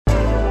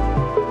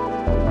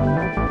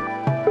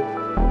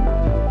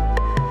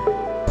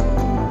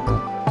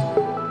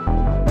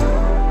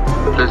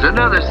There's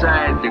another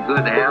side to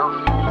good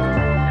health,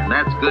 and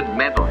that's good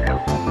mental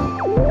health.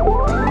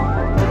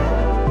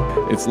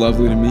 It's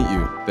lovely to meet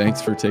you.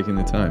 Thanks for taking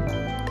the time.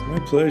 My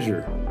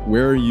pleasure.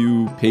 Where are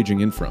you paging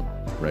in from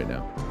right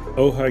now?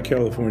 Ojai,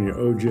 California,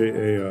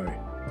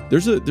 OJAI.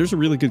 There's a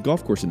really good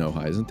golf course in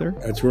Ojai, isn't there?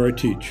 That's where I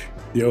teach.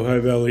 The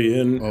Ojai Valley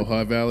Inn.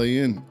 Ojai Valley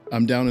Inn.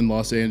 I'm down in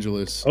Los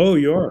Angeles. Oh,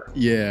 you are?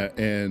 Yeah,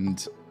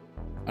 and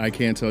I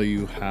can't tell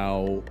you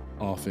how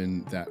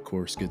often that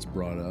course gets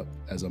brought up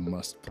as a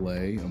must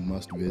play, a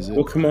must visit.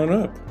 Well, come on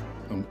up.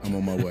 I'm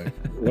on my way.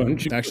 Why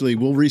don't you? Actually,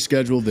 we'll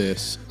reschedule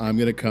this. I'm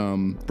going to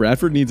come.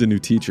 Bradford needs a new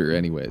teacher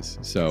anyways,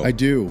 so. I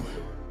do.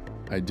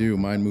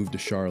 Mine moved to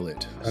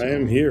Charlotte. So. I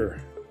am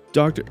here.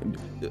 Doctor,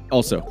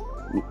 also,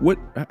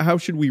 how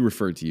should we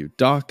refer to you?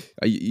 Doc?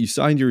 You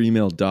signed your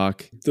email,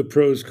 Doc. The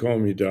pros call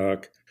me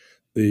Doc.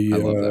 I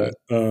love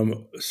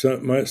that.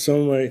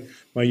 Some of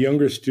my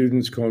younger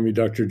students call me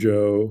Dr.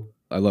 Joe.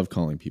 I love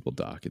calling people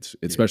Doc. It's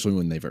especially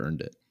when they've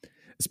earned it.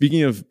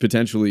 Speaking of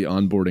potentially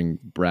onboarding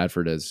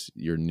Bradford as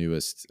your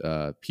newest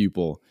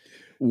pupil,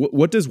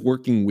 what does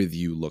working with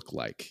you look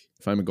like?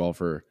 If I'm a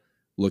golfer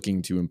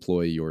looking to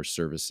employ your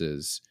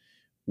services,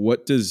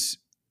 what does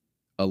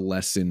a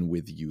lesson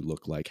with you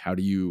look like? How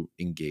do you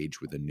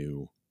engage with a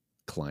new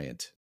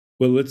client?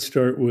 Well, let's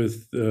start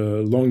with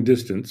long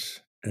distance,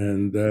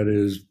 and that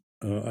is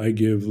I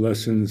give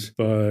lessons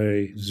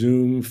by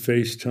Zoom,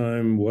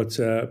 FaceTime,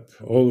 WhatsApp,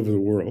 all over the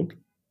world.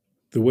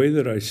 The way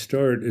that I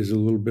start is a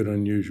little bit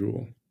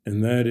unusual,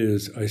 and that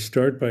is I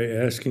start by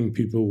asking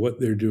people what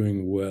they're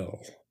doing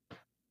well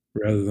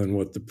rather than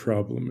what the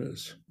problem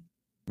is.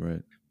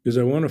 Right. Because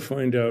I want to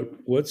find out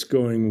what's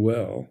going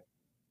well,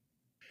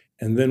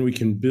 and then we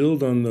can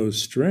build on those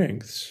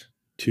strengths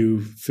to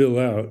fill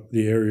out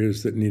the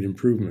areas that need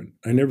improvement.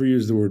 I never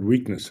use the word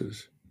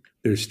weaknesses.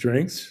 There's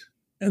strengths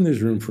and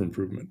there's room for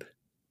improvement.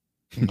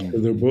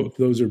 So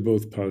those are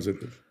both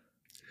positive.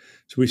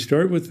 So we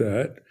start with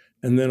that.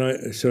 And then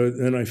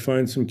I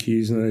find some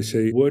keys and I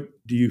say, what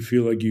do you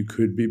feel like you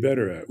could be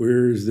better at?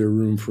 Where is there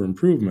room for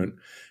improvement?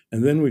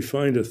 And then we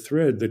find a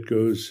thread that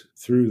goes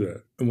through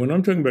that. And when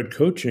I'm talking about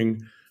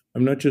coaching,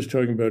 I'm not just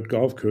talking about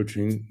golf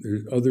coaching.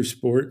 There's other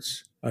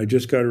sports. I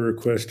just got a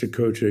request to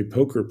coach a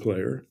poker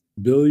player,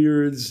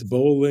 billiards,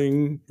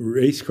 bowling,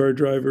 race car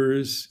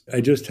drivers.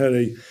 I just had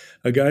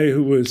a guy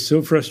who was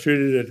so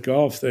frustrated at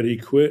golf that he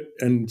quit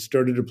and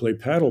started to play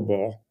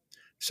paddleball.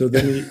 So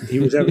then he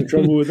was having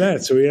trouble with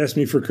that. So he asked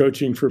me for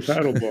coaching for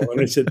paddleball. And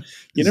I said,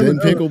 you never Zen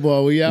know.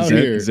 pickleball, we out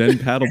here. Zen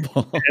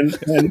paddleball.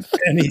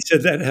 and he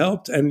said that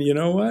helped. And you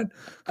know what?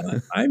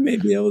 I may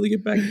be able to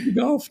get back to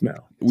golf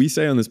now. We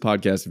say on this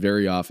podcast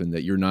very often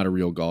that you're not a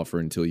real golfer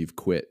until you've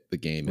quit the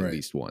game at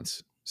least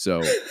once.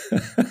 So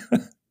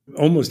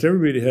almost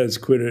everybody has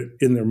quit it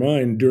in their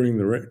mind during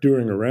a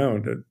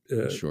round.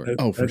 Sure.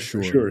 For sure.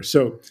 For sure.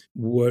 So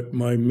what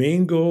my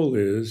main goal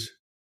is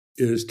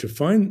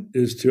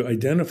to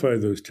identify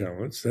those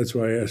talents. That's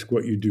why I ask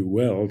what you do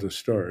well to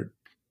start,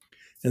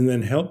 and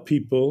then help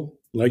people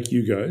like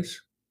you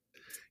guys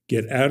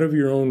get out of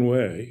your own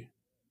way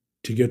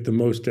to get the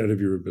most out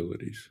of your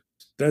abilities.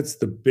 That's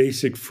the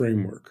basic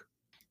framework.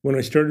 When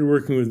I started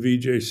working with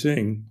Vijay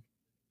Singh,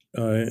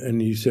 and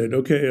he said,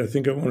 okay, I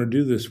think I want to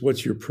do this.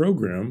 What's your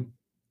program?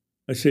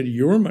 I said,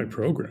 you're my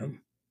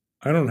program.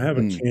 I don't have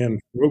a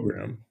canned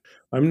program.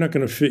 I'm not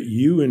going to fit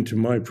you into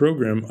my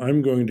program.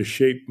 I'm going to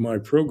shape my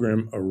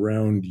program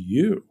around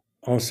you.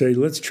 I'll say,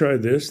 let's try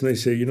this. And they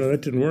say,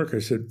 that didn't work. I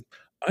said,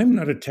 I'm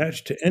not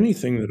attached to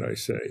anything that I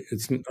say.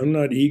 I'm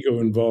not ego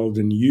involved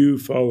in you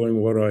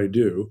following what I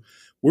do.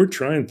 We're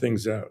trying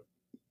things out.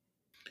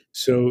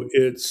 So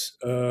it's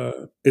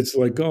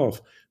like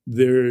golf.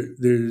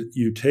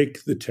 You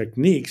take the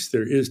techniques,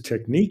 there is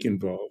technique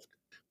involved,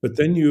 but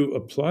then you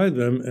apply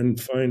them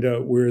and find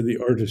out where the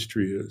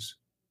artistry is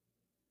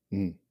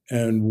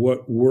and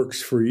what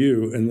works for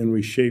you. And then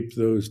we shape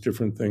those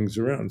different things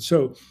around.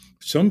 So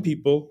some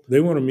people, they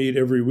want to meet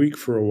every week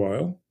for a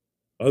while.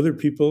 Other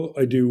people,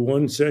 I do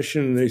one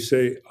session and they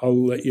say,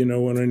 I'll let you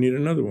know when I need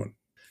another one.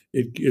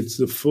 It's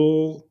the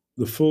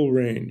full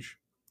range.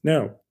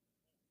 Now,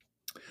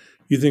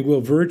 you think,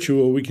 well,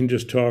 virtual, we can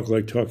just talk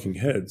like talking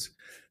heads.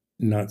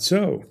 Not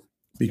so,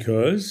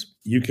 because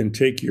you can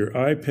take your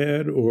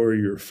iPad or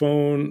your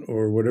phone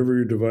or whatever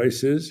your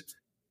device is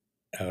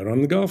out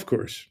on the golf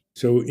course.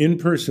 So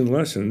in-person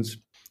lessons,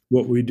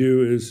 what we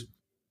do is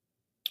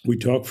we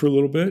talk for a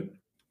little bit.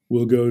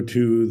 We'll go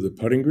to the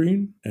putting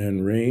green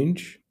and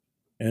range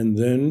and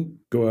then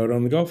go out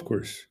on the golf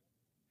course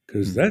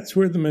because that's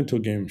where the mental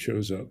game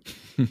shows up.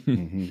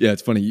 Yeah,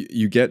 it's funny.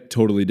 You get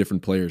totally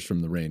different players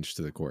from the range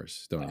to the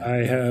course, don't you?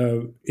 I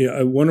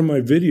have one of my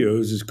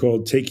videos is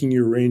called Taking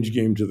Your Range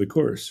Game to the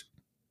Course.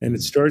 And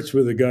it starts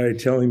with a guy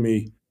telling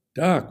me,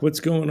 Doc, what's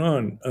going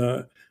on?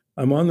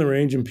 I'm on the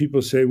range and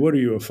people say, what are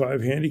you, a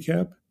 5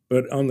 handicap?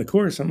 But on the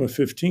course, I'm a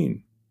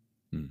 15.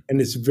 And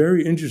it's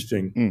very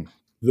interesting.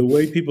 The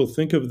way people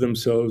think of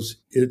themselves,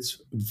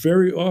 it's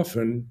very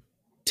often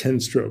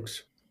 10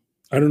 strokes.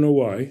 I don't know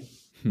why.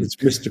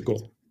 It's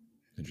mystical.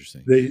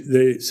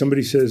 Interesting.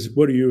 Somebody says,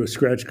 "What are you, a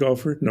scratch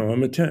golfer?" No,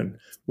 I'm a 10.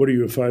 What are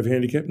you, a 5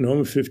 handicap? No, I'm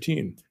a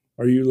 15.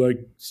 Are you like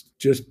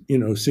just,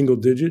 single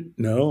digit?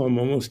 No, I'm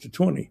almost a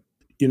 20.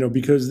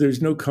 Because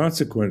there's no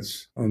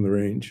consequence on the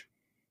range.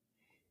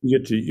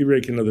 You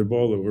rake another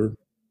ball over,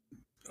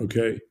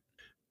 okay.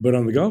 But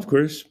on the golf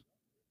course,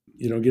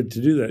 you don't get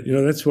to do that.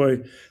 That's why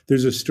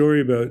there's a story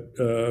about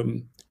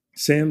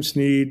Sam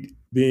Snead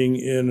being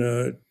in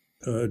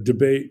a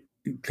debate,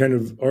 kind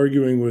of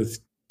arguing with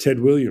Ted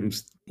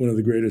Williams, one of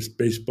the greatest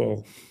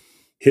baseball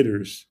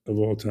hitters of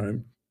all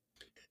time,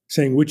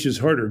 saying which is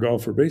harder,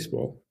 golf or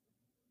baseball.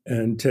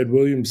 And Ted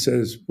Williams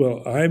says,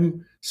 "Well, I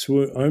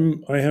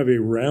have a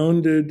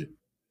rounded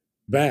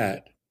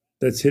bat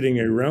that's hitting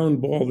a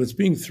round ball that's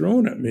being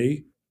thrown at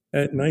me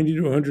at 90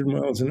 to 100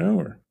 miles an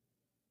hour."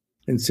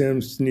 And Sam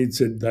Snead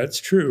said,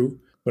 "That's true,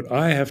 but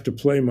I have to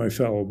play my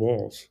foul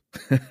balls."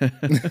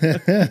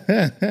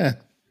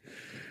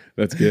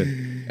 That's good.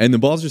 And the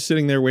ball's just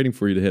sitting there waiting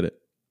for you to hit it.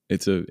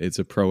 It's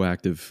a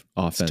proactive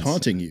offense. It's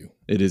taunting you.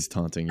 It is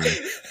taunting you.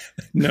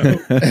 No,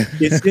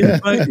 it's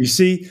invite. You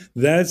see,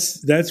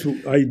 that's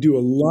I do a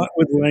lot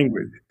with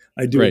language.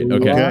 I do a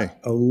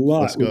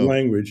lot with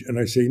language, and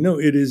I say, no,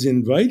 it is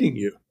inviting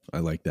you. I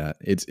like that.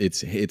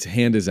 Its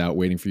hand is out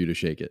waiting for you to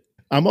shake it.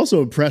 I'm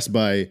also impressed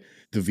by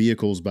the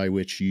vehicles by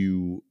which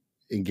you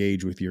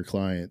engage with your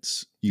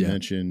clients. You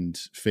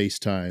mentioned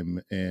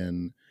FaceTime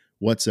and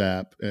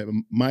WhatsApp.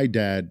 My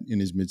dad in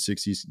his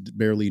mid-60s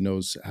barely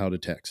knows how to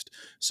text.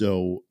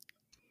 So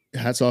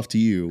hats off to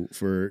you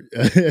for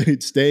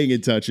staying in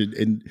touch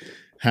and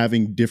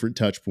having different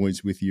touch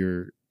points with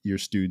your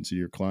students and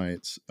your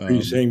clients. Are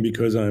you saying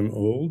because I'm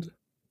old?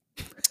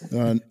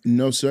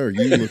 No, sir.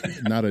 You look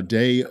not a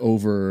day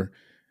over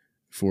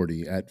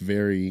 40 at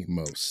very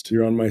most.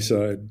 You're on my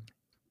side.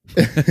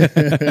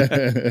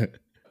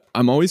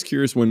 I'm always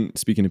curious when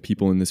speaking to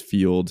people in this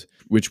field,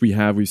 which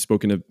we've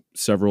spoken to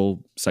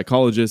several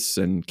psychologists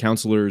and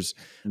counselors,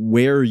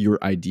 where your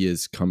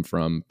ideas come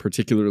from,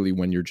 particularly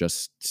when you're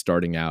just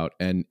starting out.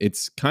 And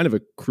it's kind of a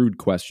crude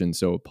question,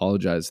 so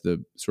apologize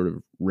the sort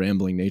of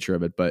rambling nature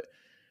of it. But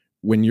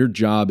when your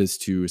job is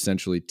to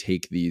essentially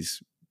take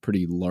these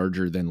pretty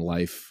larger than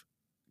life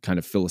kind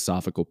of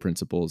philosophical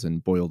principles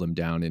and boil them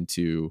down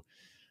into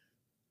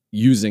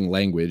using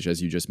language,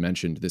 as you just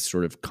mentioned, this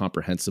sort of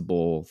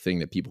comprehensible thing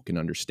that people can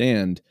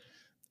understand,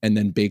 and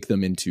then bake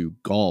them into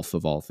golf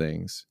of all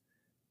things.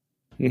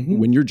 Mm-hmm.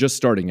 When you're just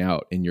starting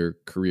out in your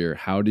career,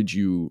 how did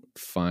you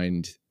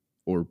find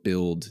or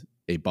build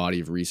a body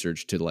of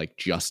research to like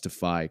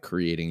justify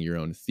creating your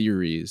own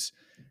theories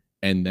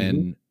and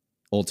then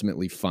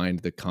ultimately find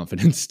the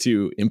confidence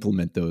to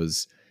implement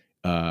those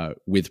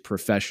with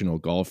professional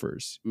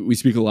golfers? We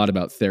speak a lot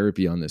about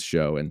therapy on this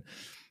show, and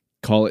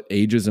call it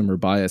ageism or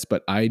bias,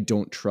 but I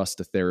don't trust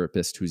a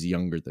therapist who's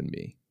younger than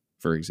me,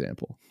 for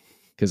example,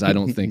 because I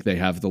don't think they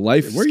have the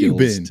life Where skills you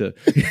been? to.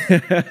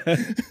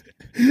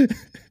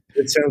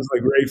 It sounds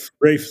like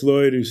Ray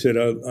Floyd, who said,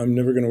 "I'm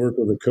never going to work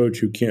with a coach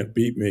who can't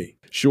beat me."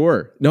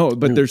 Sure. No,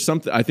 but there's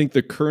something, I think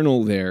the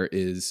kernel there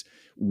is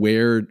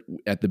where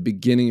at the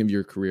beginning of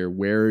your career,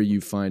 where are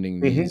you finding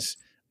these,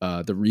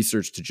 the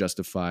research to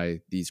justify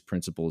these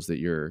principles that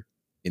you're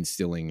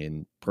instilling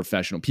in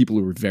professional people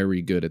who are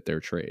very good at their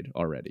trade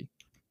already?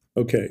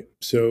 Okay.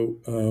 So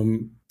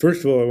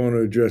first of all, I want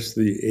to address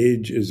the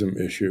ageism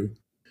issue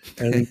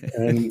and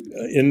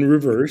in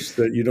reverse,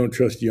 that you don't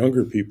trust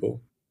younger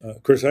people.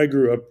 Of course, I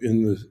grew up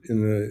in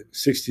the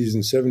 60s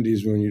and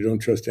 70s when you don't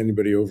trust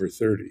anybody over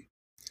 30.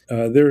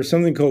 There is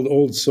something called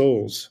old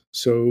souls.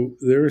 So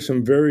there are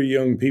some very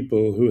young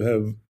people who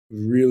have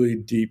really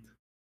deep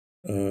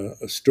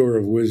a store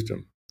of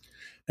wisdom.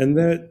 And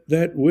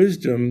that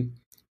wisdom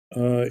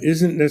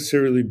isn't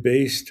necessarily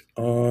based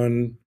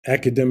on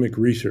academic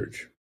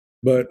research,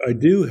 but I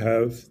do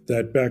have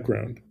that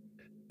background.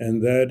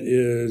 And that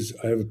is,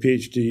 I have a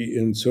PhD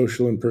in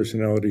social and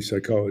personality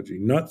psychology,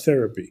 not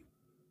therapy.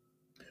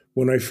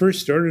 When I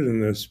first started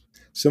in this,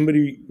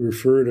 somebody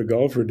referred a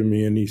golfer to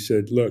me and he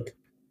said, "Look,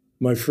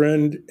 my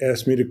friend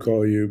asked me to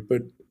call you,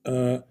 but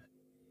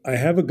I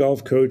have a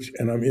golf coach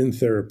and I'm in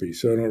therapy,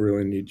 so I don't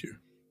really need you."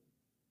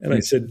 And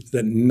I said,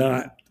 "That's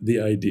not the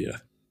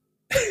idea.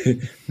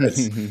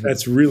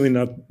 That's really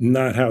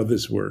not how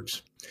this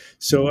works."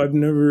 So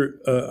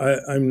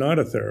I'm not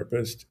a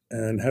therapist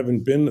and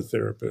haven't been a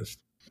therapist.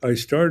 I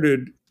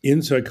started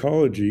in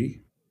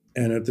psychology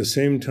and at the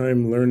same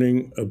time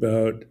learning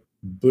about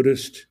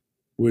Buddhist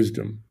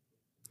wisdom,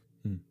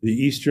 the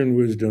Eastern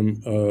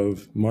wisdom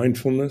of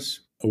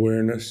mindfulness,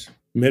 awareness,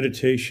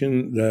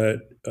 meditation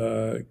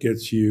that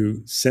gets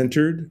you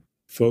centered,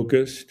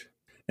 focused,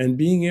 and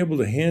being able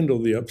to handle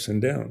the ups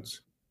and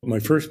downs. My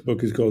first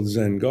book is called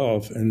Zen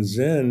Golf, and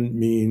Zen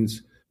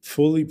means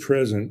fully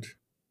present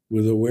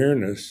with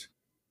awareness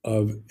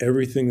of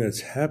everything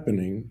that's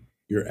happening,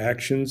 your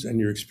actions and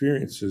your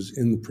experiences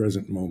in the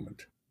present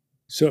moment.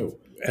 So,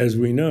 as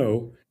we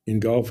know, in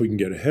golf, we can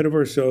get ahead of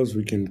ourselves.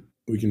 We can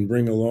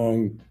bring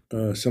along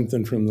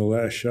something from the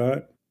last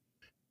shot.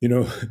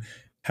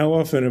 How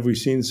often have we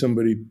seen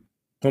somebody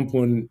pump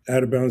one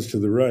out of bounds to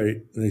the right,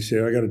 and they say,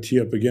 I got to tee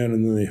up again,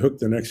 and then they hook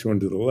the next one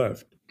to the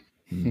left.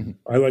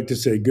 I like to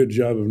say, good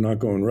job of not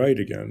going right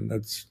again.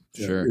 That's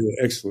Sure. really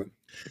excellent.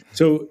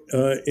 So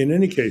in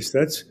any case,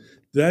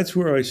 that's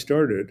where I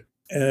started.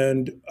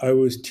 And I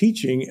was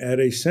teaching at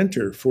a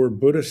center for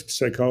Buddhist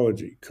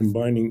psychology,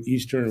 combining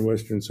Eastern and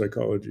Western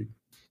psychology.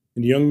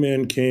 And a young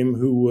man came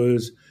who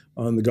was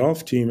on the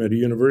golf team at a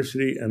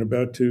university and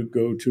about to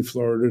go to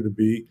Florida to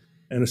be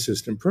an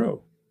assistant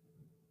pro.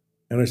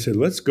 And I said,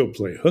 let's go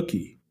play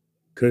hooky.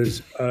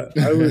 Because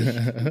I was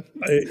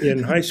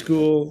in high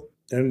school,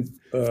 and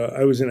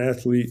I was an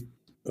athlete,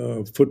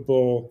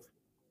 football,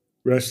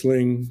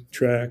 wrestling,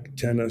 track,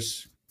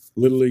 tennis,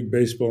 Little League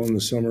baseball in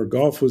the summer.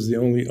 Golf was the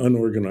only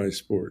unorganized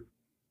sport.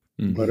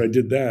 Mm-hmm. But I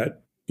did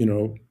that,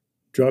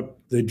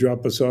 they'd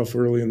drop us off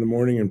early in the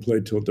morning and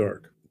played till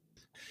dark.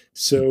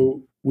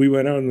 So we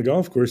went out on the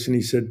golf course, and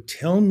he said,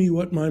 tell me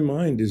what my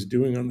mind is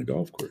doing on the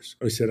golf course.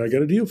 I said, I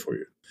got a deal for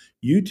you.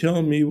 You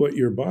tell me what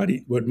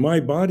my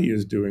body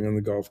is doing on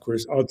the golf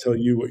course. I'll tell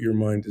you what your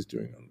mind is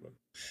doing on the golf.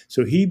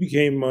 So he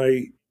became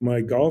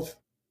my golf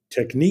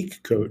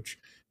technique coach,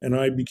 and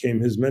I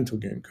became his mental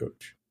game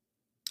coach.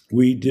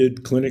 We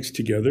did clinics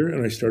together,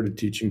 and I started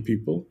teaching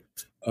people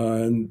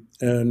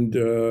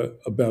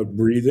about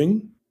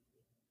breathing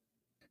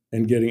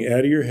and getting out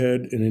of your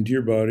head and into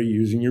your body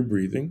using your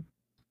breathing,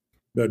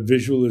 about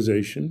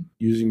visualization,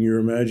 using your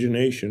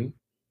imagination,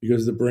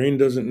 because the brain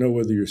doesn't know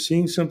whether you're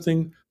seeing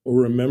something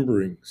or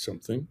remembering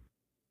something,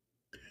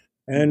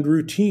 and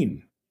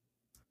routine,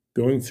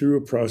 going through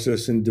a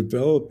process and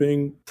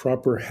developing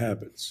proper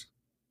habits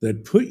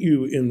that put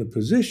you in the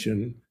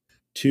position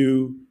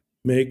to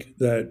make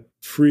that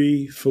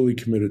free, fully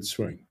committed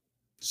swing.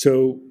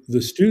 So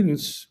the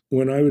students,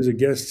 when I was a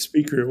guest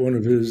speaker at one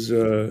of his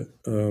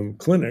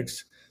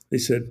clinics, they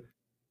said,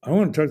 I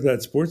want to talk to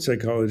that sports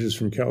psychologist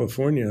from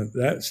California.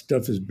 That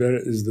stuff is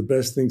the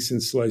best thing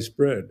since sliced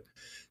bread.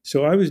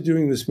 So I was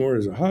doing this more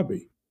as a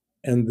hobby.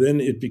 And then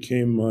it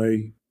became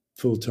my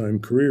full-time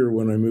career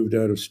when I moved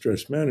out of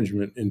stress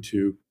management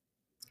into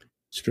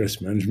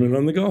stress management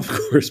on the golf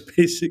course,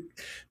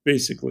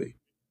 basically.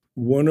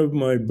 One of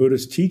my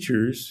Buddhist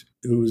teachers,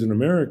 who was an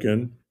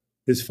American,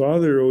 his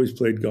father always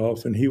played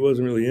golf, and he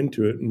wasn't really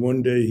into it. And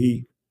one day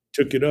he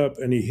took it up,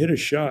 and he hit a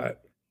shot,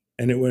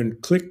 and it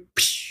went click,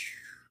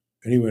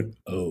 and he went,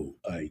 oh,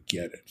 I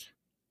get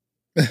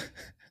it.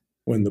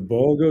 When the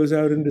ball goes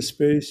out into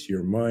space,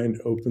 your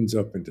mind opens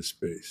up into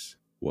space.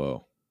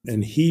 Whoa.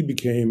 And he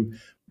became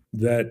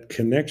that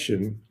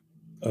connection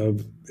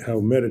of how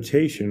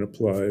meditation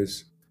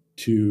applies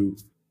to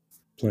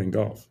playing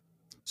golf.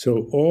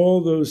 So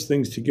all those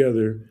things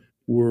together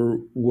were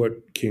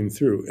what came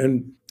through.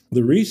 And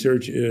the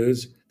research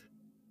is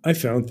I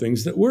found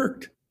things that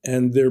worked,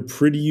 and they're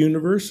pretty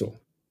universal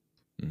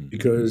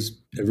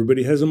because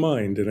everybody has a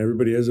mind and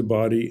everybody has a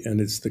body, and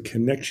it's the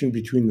connection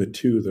between the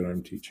two that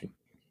I'm teaching.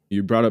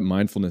 You brought up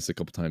mindfulness a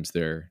couple times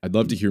there. I'd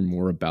love to hear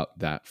more about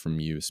that from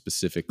you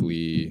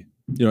specifically.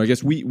 I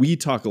guess we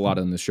talk a lot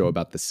on the show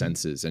about the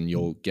senses, and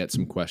you'll get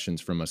some questions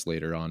from us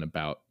later on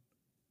about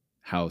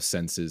how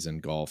senses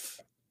and golf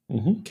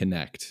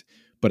connect.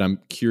 But I'm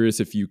curious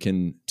if you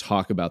can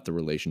talk about the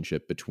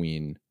relationship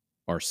between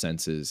our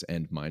senses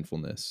and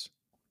mindfulness.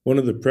 One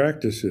of the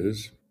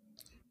practices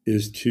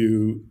is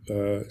to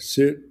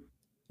sit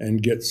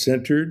and get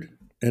centered.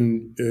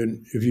 And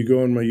if you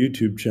go on my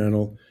YouTube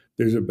channel,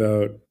 there's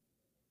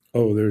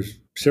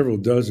several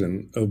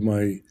dozen of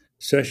my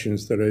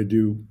sessions that I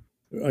do.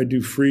 I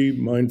do free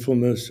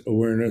mindfulness,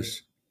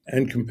 awareness,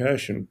 and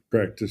compassion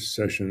practice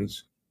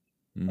sessions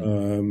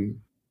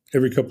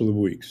every couple of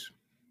weeks.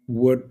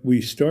 What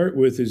we start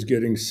with is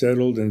getting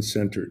settled and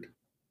centered.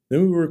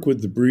 Then we work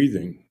with the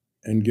breathing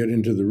and get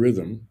into the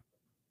rhythm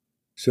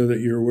so that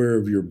you're aware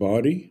of your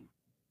body,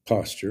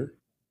 posture,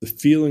 the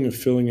feeling of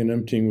filling and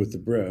emptying with the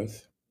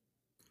breath,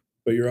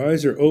 but your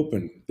eyes are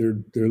open.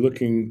 They're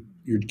looking,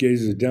 your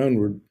gaze is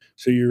downward,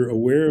 so you're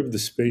aware of the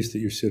space that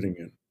you're sitting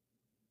in.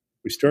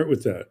 We start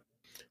with that.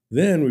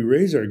 Then we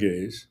raise our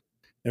gaze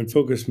and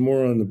focus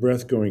more on the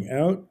breath going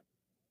out.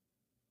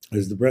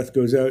 As the breath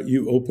goes out,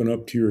 you open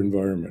up to your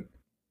environment.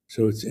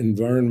 So it's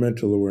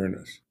environmental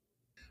awareness.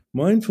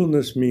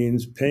 Mindfulness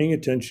means paying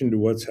attention to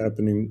what's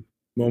happening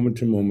moment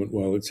to moment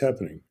while it's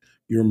happening.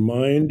 Your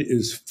mind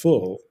is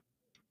full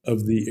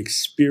of the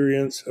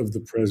experience of the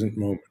present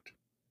moment.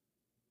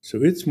 So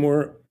it's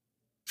more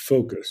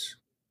focus.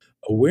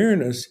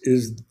 Awareness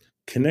is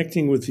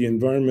connecting with the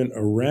environment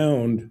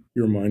around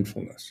your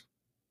mindfulness.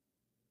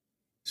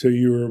 So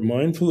you're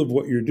mindful of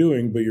what you're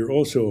doing, but you're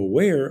also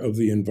aware of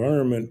the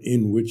environment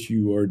in which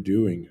you are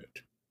doing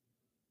it.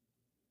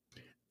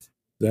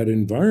 That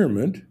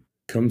environment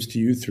comes to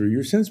you through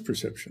your sense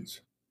perceptions.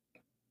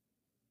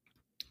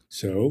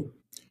 So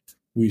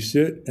we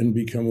sit and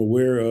become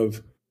aware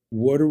of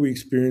what are we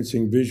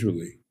experiencing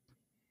visually,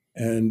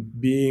 and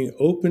being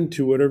open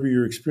to whatever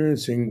you're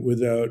experiencing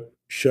without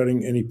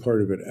shutting any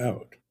part of it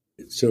out.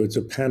 So it's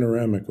a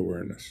panoramic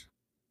awareness.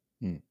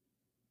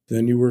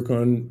 Then you work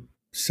on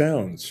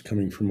sounds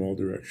coming from all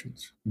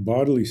directions,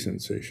 bodily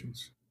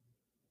sensations.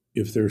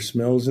 If there are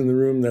smells in the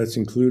room, that's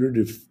included.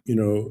 If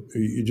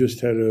you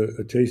just had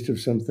a taste of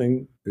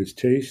something, there's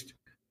taste.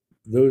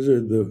 Those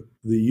are the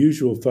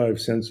usual five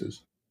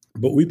senses.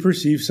 But we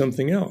perceive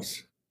something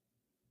else.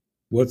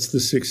 What's the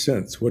sixth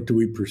sense? What do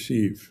we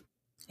perceive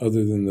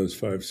other than those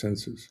five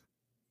senses?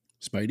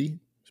 Spidey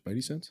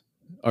sense?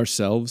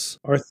 Ourselves?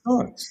 Our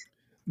thoughts.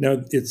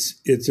 Now,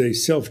 it's a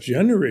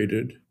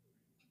self-generated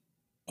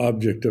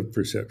object of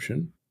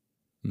perception,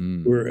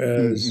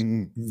 whereas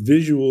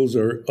visuals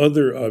are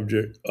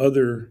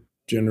other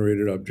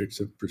generated objects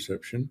of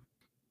perception.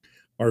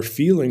 Our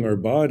feeling, our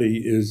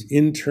body, is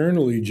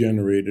internally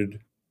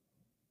generated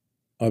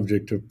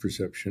object of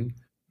perception.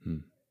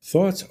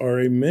 Thoughts are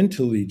a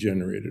mentally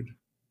generated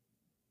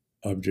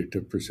object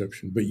of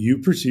perception, but you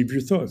perceive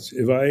your thoughts.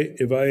 If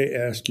I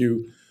ask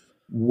you,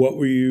 what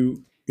were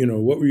you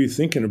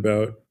thinking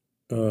about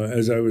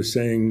as I was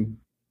saying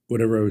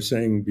whatever I was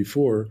saying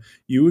before,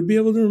 you would be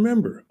able to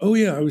remember. Oh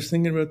yeah, I was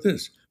thinking about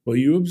this. Well,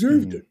 you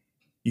observed it.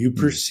 You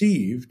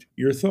perceived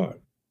your thought.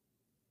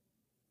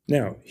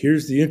 Now,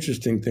 here's the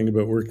interesting thing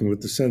about working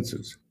with the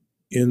senses.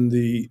 In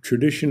the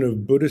tradition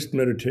of Buddhist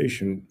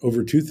meditation,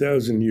 over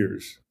 2,000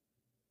 years,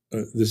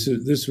 this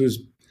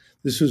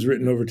was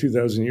written over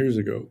 2,000 years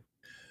ago.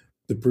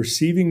 The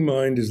perceiving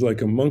mind is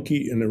like a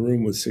monkey in a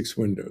room with 6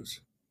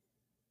 windows.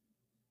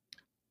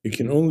 It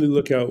can only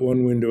look out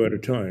one window at a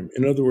time.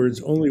 In other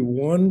words, only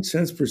one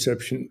sense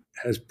perception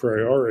has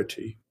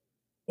priority.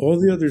 All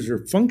the others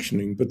are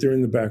functioning, but they're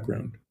in the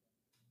background.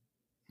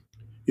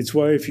 It's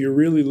why if you're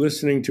really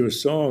listening to a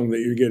song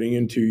that you're getting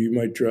into, you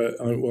might drive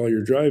while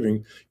you're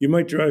driving, you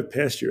might drive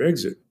past your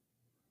exit.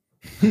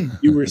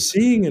 You were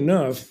seeing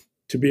enough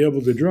to be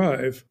able to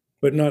drive,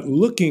 but not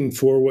looking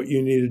for what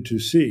you needed to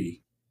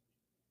see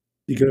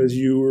because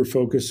you were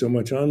focused so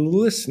much on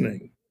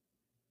listening.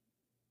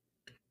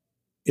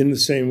 In the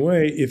same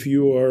way, if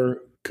you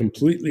are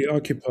completely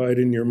occupied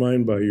in your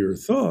mind by your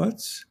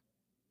thoughts,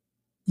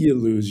 you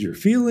lose your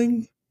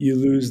feeling, you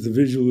lose the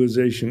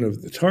visualization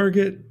of the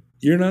target.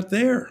 You're not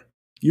there.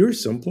 You're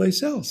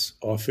someplace else,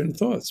 off in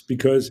thoughts,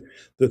 because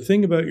the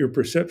thing about your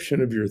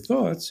perception of your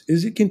thoughts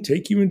is it can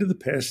take you into the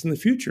past and the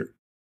future.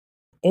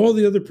 All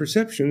the other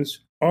perceptions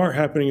are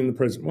happening in the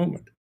present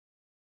moment.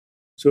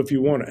 So if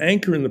you want to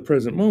anchor in the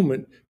present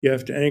moment, you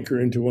have to anchor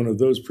into one of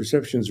those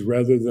perceptions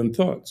rather than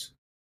thoughts.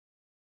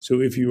 So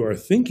if you are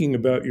thinking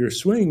about your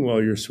swing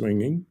while you're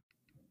swinging,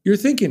 you're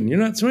thinking, you're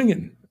not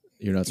swinging.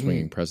 You're not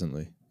swinging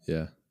presently.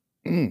 Yeah.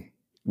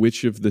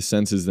 Which of the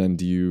senses then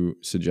do you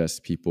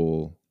suggest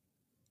people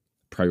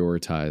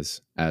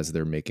prioritize as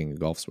they're making a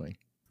golf swing?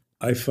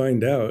 I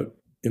find out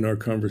in our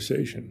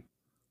conversation.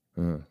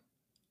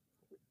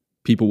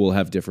 People will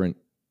have different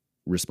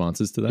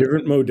responses to that?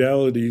 Different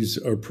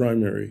modalities are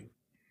primary.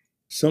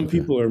 Some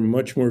people are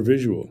much more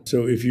visual.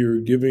 So if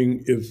you're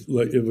giving,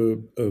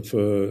 if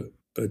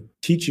a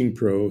teaching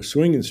pro,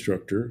 swing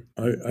instructor,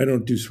 I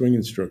don't do swing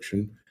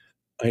instruction.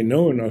 I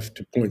know enough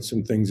to point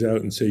some things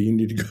out and say, you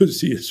need to go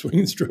see a swing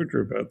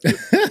instructor about this.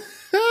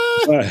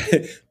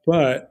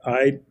 but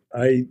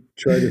I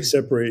try to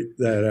separate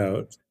that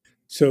out.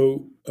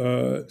 So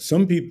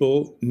some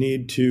people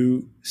need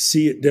to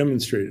see it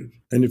demonstrated.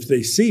 And if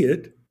they see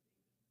it,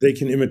 they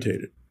can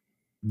imitate it,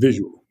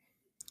 visual.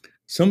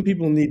 Some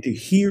people need to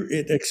hear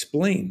it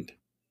explained.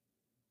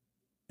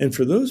 And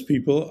for those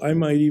people, I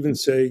might even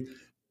say,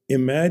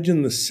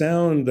 imagine the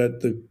sound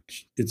that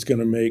it's going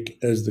to make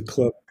as the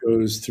club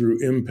goes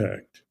through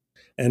impact.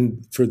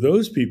 And for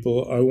those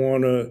people, I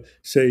want to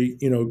say,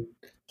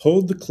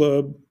 hold the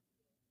club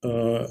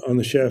on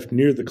the shaft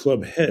near the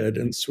club head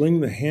and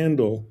swing the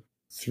handle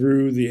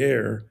through the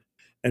air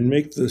and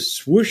make the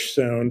swoosh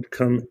sound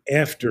come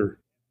after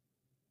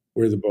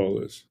where the ball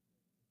is,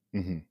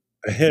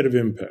 ahead of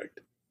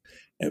impact,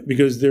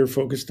 because they're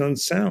focused on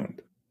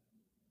sound.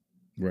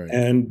 Right.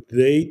 And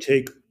they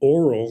take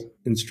oral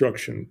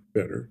instruction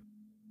better.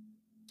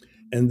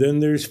 And then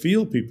there's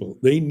feel people.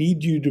 They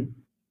need you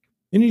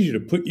to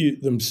put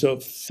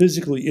themselves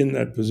physically in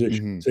that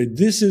position. Say,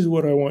 this is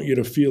what I want you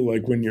to feel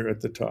like when you're at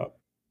the top.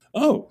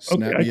 Oh,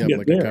 snap okay, me I up can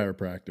like get a there.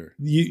 chiropractor.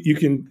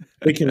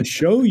 They can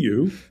show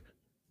you,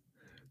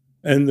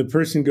 and the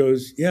person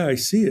goes, yeah, I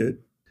see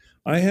it.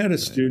 I had a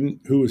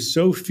student who was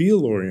so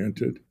feel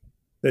oriented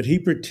that he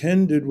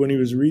pretended when he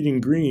was reading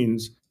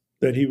greens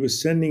that he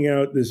was sending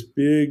out this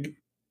big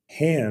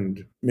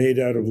hand made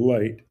out of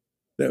light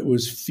that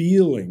was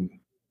feeling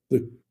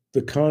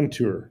the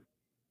contour,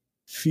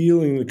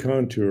 feeling the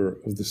contour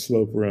of the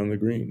slope around the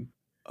green.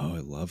 Oh, I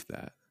love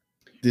that.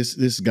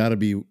 This got to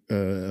be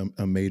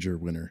a major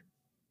winner.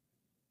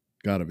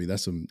 Got to be.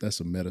 That's some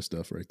meta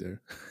stuff right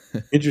there.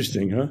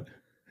 Interesting, huh?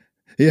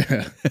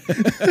 Yeah.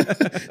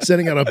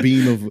 Setting out a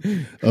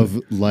beam of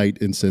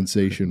light and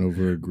sensation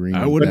over a green.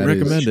 I wouldn't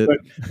recommend it.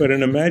 But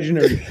an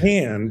imaginary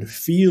hand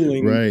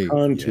feeling Right.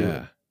 contour.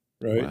 Yeah.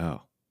 Right.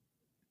 Wow.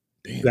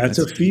 Damn, that's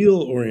a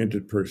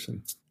feel-oriented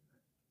person.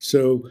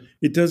 So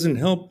it doesn't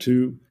help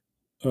to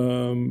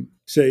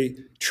say,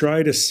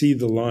 try to see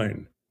the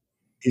line.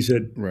 He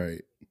said,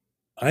 right.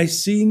 I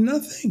see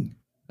nothing.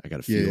 I got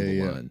to feel the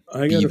yeah. line.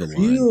 I Be got to the line.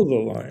 feel the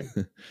line.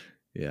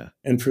 Yeah.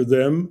 And for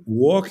them,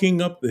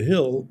 walking up the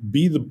hill,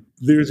 be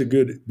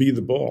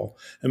the ball.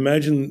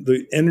 Imagine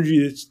the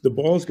energy that the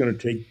ball is going to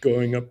take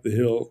going up the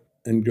hill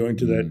and going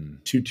to that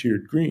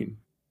two-tiered green.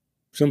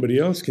 Somebody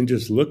else can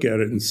just look at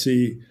it and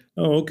see,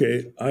 oh,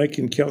 okay, I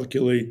can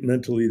calculate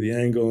mentally the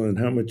angle and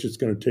how much it's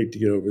going to take to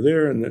get over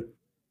there, and that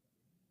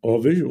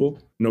all visual,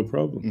 no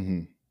problem.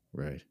 Mm-hmm.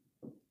 Right.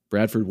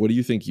 Bradford, what do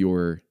you think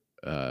your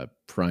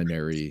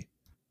primary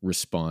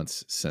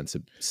response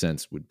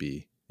sense would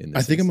be in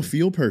this? I think I'm a instance?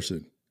 feel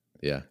person.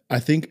 Yeah. I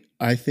think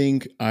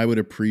I would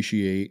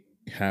appreciate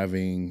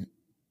having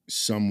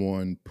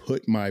someone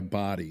put my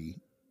body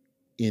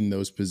in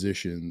those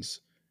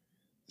positions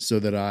so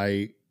that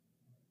I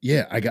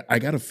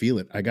got to feel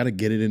it. I got to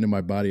get it into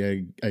my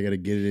body. I got to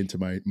get it into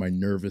my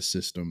nervous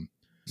system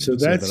So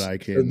that I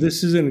can.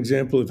 This is an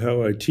example of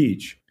how I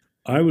teach.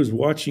 I was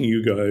watching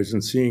you guys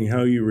and seeing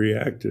how you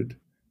reacted.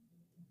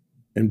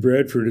 And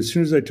Bradford, as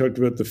soon as I talked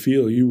about the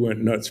feel, you went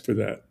nuts for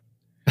that.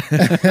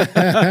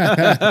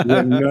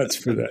 Went nuts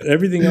for that.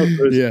 Everything else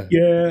was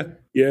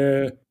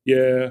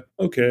yeah.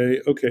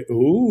 Okay.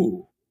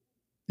 Ooh.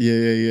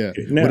 Yeah.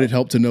 Now, Would it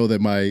help to know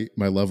that my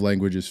love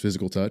language is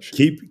physical touch?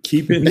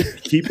 Keep in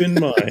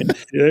mind.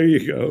 There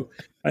you go.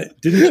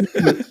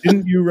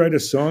 Didn't you write a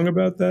song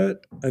about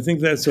that? I think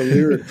that's a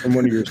lyric from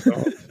one of your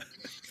songs.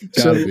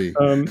 Gotta be.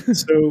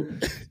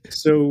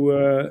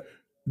 So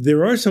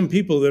there are some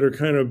people that are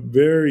kind of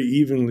very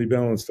evenly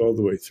balanced all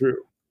the way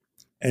through,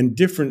 and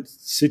different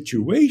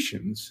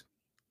situations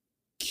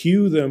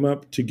cue them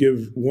up to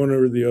give one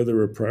or the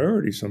other a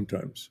priority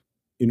sometimes.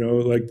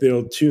 Like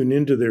they'll tune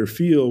into their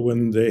feel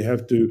when they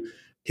have to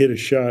hit a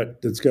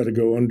shot that's got to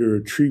go under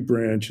a tree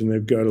branch and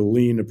they've got to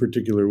lean a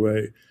particular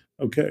way.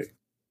 Okay.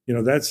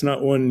 That's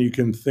not one you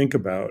can think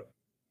about.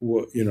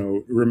 What,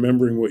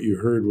 remembering what you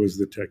heard was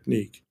the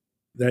technique.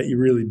 That you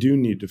really do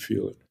need to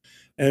feel it.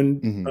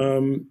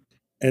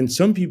 And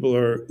some people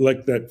are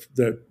like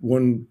that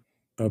one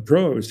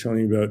pro I was telling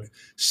you about,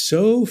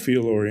 so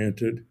feel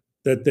oriented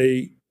that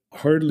they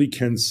hardly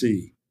can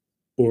see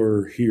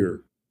or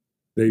hear.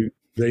 They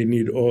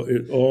need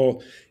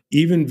all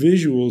even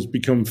visuals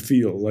become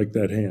feel, like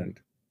that hand.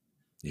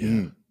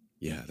 Yeah,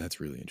 that's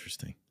really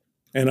interesting.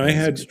 And I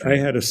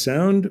had a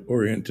sound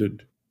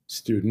oriented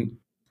student.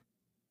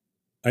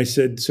 I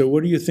said, so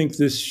what do you think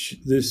this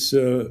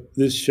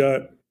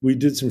shot? We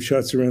did some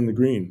shots around the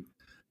green.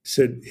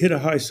 Said, hit a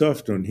high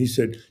soft one. He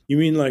said, you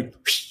mean like?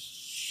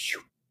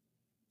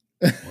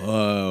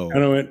 Whoa.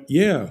 And I went,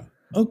 yeah,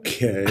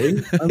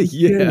 okay.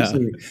 Yeah.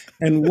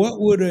 And what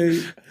would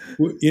the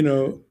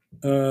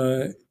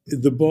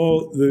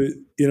ball,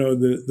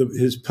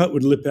 his putt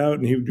would lip out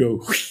and he would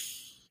go.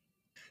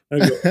 I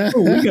go,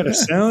 oh, we got a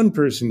sound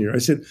person here. I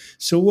said,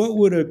 so what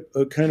would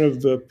a kind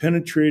of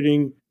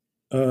penetrating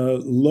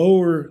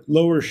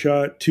lower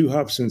shot, 2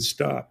 hops and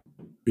stop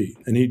be?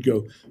 And he'd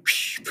go,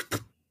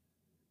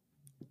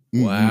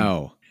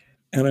 wow.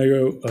 And I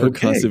go, okay.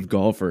 Percussive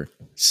golfer.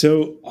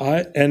 So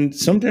and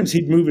sometimes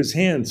he'd move his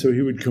hand, so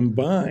he would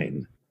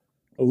combine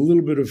a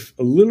little bit of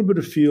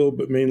feel,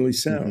 but mainly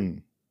sound. Mm-hmm.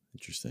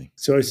 Interesting.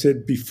 So I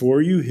said,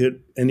 before you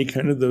hit any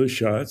kind of those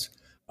shots,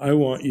 I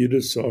want you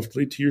to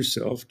softly to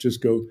yourself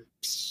just go.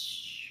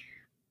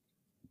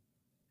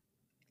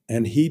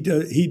 And he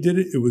did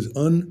it. It was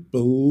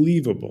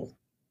unbelievable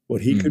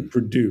what he could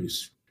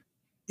produce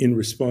in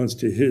response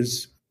to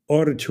his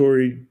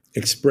auditory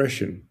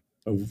expression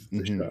of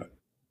the shot.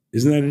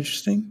 Isn't that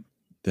interesting?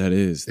 That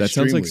is. That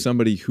sounds like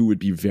somebody who would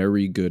be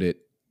very good at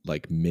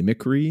like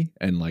mimicry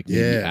and like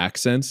maybe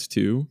accents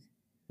too.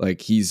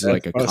 Like he's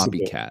like a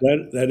copycat.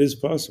 That is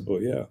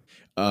possible. Yeah.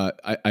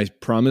 I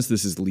promise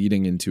this is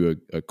leading into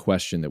a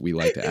question that we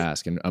like to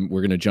ask, and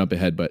we're going to jump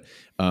ahead. But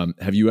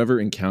have you ever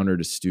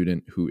encountered a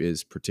student who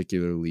is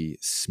particularly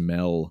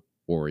smell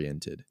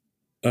oriented?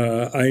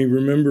 I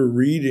remember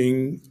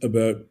reading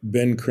about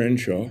Ben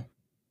Crenshaw,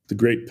 the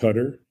great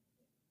putter.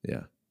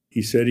 Yeah.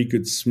 He said he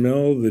could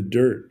smell the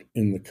dirt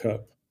in the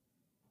cup,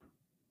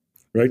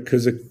 right?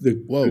 Because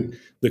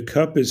the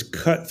cup is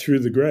cut through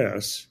the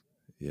grass.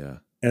 Yeah.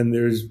 And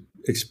there's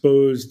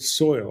exposed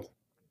soil.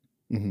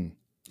 Mm-hmm.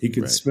 He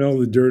could smell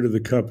the dirt of the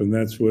cup, and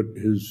that's what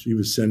he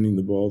was sending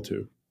the ball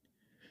to.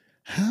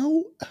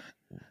 How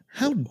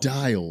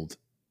dialed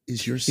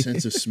is your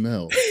sense of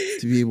smell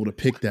to be able to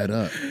pick that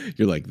up?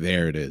 You're like,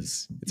 there it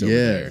is. It's over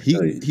there.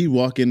 He'd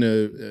walk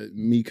into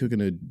me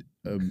cooking a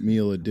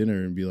meal at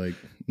dinner and be like,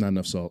 not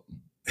enough salt.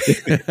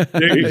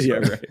 There you go.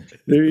 Right.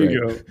 There you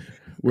go.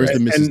 Where's the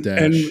Mrs.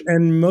 Dash?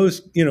 And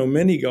most,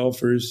 many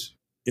golfers,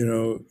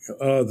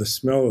 the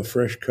smell of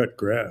fresh cut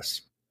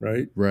grass,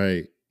 right?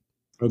 Right.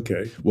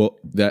 Okay. Well,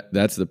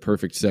 that's the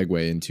perfect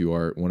segue into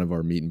one of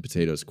our meat and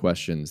potatoes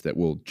questions that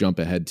we'll jump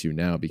ahead to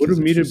now. Because what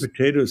do meat and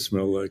potatoes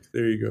smell like?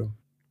 There you go.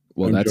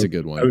 Well, that's a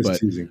good one. I was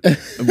teasing.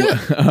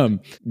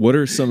 What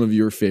are some of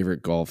your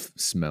favorite golf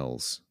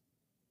smells?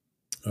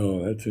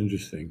 Oh, that's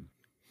interesting.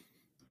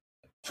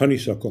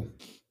 Honeysuckle.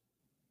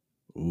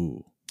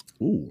 Ooh.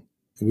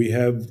 We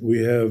have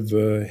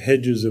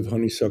hedges of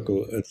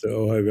honeysuckle at the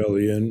Ojai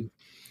Valley Inn,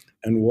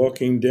 and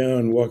walking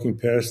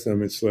past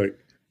them, it's like,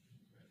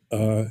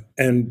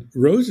 and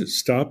roses,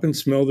 stop and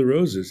smell the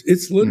roses.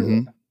 It's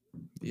literal.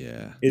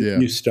 Yeah.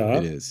 You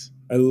stop. It is.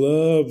 I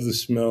love the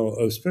smell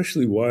of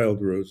especially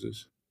wild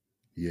roses.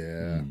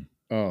 Yeah.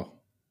 Oh,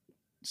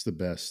 it's the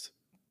best.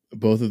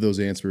 Both of those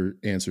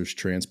answers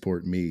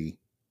transport me.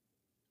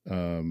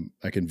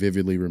 I can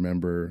vividly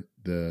remember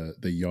the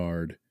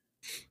yard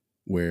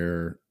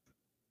where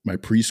my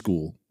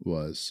preschool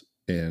was,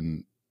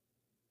 and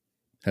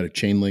had a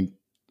chain link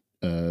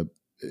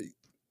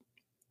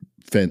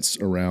fence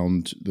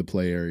around the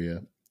play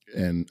area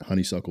and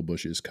honeysuckle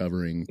bushes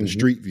covering the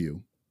street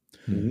view.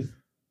 Mm-hmm.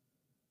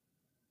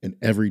 And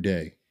every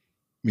day,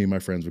 me and my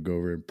friends would go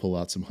over and pull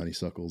out some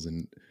honeysuckles.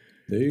 And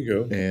there you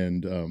go.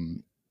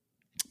 And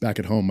back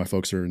at home, my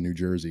folks are in New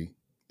Jersey.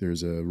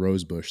 There's a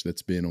rose bush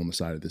that's been on the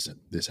side of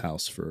this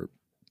house for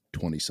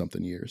 20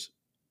 something years.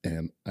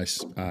 And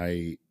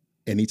I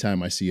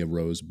anytime I see a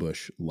rose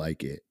bush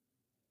like it,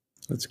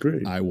 that's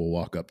great. I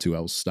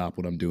will stop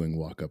what I'm doing,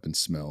 walk up and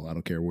smell. I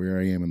don't care where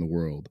I am in the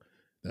world.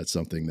 That's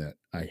something that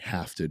I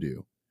have to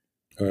do.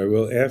 All right.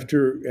 Well,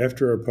 after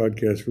our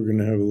podcast, we're going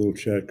to have a little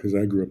chat because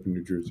I grew up in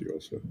New Jersey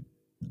also.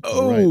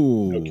 Oh, right.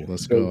 Okay,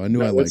 let's go. I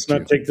knew I liked you. Let's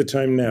not take the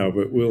time now,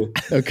 but we'll.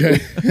 Okay.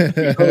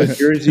 We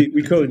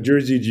call it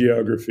Jersey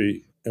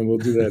geography, and we'll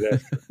do that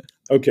after.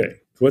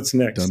 Okay. What's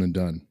next? Done and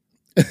done.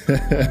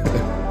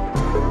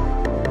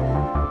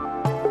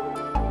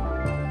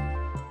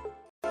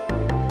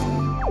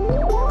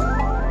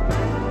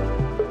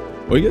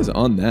 Well, you guys,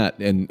 on that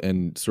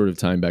and sort of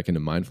tying back into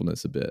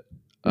mindfulness a bit,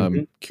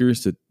 I'm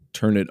curious to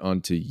turn it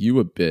onto you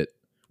a bit.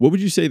 What would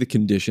you say the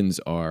conditions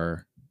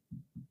are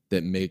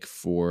that make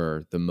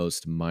for the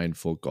most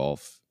mindful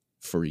golf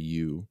for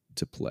you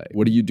to play?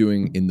 What are you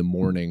doing in the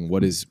morning?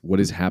 What is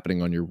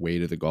happening on your way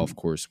to the golf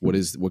course? What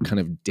kind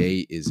of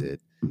day is it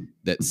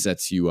that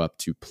sets you up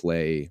to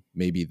play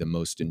maybe the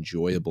most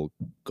enjoyable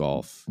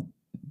golf?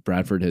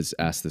 Bradford has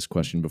asked this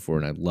question before,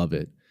 and I love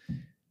it.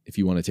 If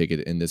you want to take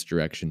it in this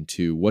direction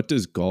too, what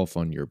does golf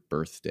on your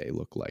birthday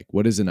look like?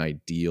 What is an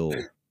ideal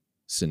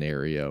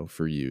scenario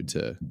for you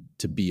to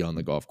be on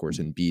the golf course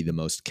and be the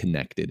most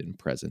connected and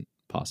present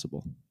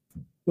possible?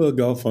 Well,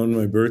 golf on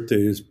my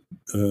birthday is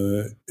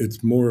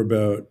it's more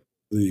about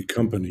the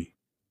company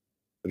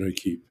that I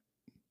keep.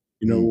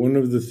 You know, one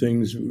of the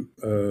things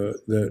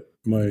that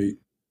my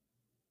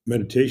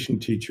meditation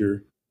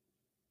teacher,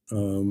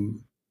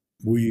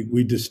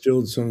 we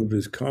distilled some of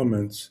his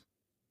comments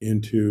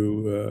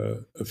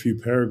into a few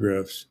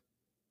paragraphs,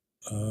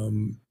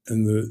 and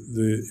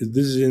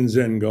this is in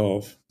Zen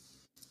Golf,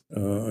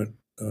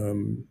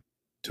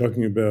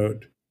 talking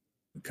about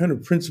kind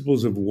of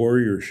principles of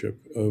warriorship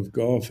of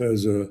golf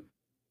as I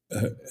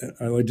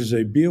like to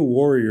say, be a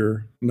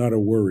warrior, not a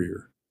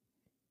worrier.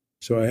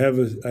 So I have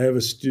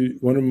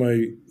one of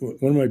my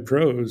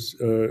pros,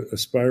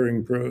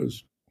 aspiring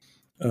pros.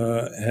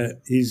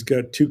 He's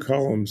got two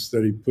columns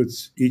that he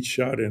puts each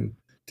shot in.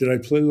 Did I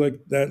play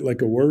like that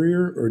like a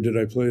warrior, or did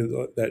I play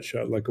that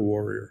shot like a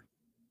warrior?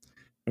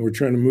 And we're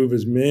trying to move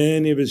as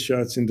many of his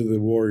shots into the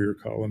warrior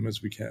column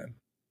as we can.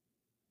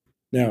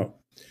 Now,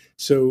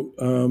 so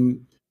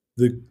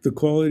the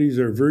qualities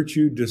are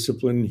virtue,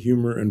 discipline,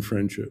 humor, and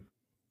friendship.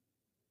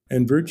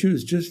 And virtue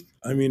is just,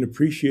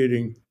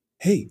 appreciating,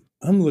 hey,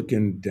 I'm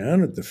looking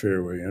down at the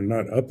fairway and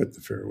not up at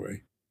the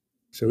fairway.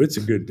 So it's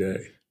a good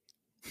day.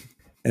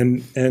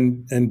 And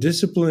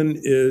discipline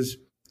is,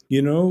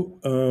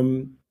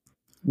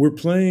 we're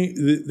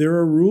playing, there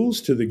are rules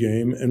to the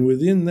game, and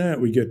within that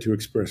we get to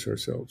express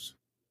ourselves.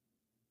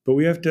 But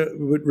we have to,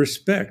 with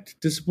respect,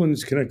 discipline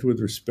is connected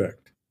with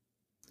respect.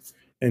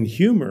 And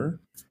humor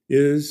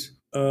is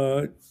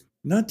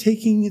not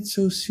taking it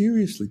so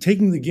seriously,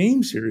 taking the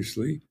game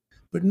seriously,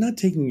 but not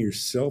taking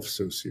yourself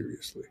so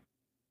seriously.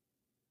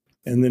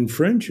 And then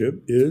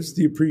friendship is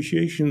the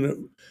appreciation that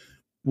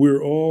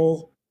we're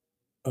all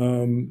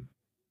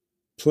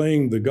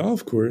playing the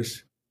golf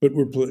course, but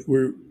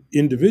we're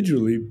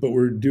individually, but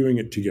we're doing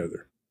it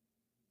together.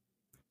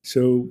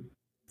 So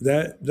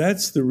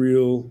that's the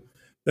real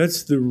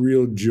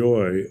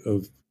joy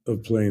of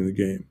playing the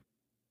game.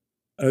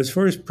 As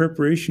far as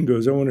preparation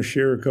goes, I want to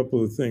share a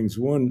couple of things.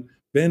 One,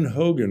 Ben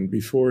Hogan,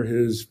 before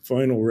his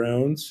final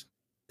rounds,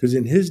 because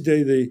in his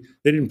day they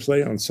didn't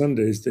play on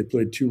Sundays, they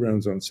played 2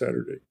 rounds on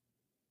Saturday.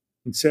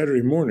 And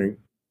Saturday morning,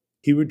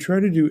 he would try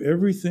to do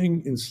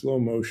everything in slow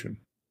motion.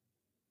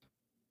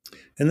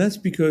 And that's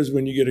because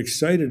when you get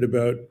excited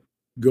about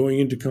going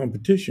into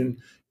competition,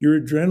 your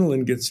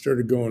adrenaline gets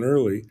started going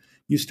early.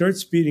 You start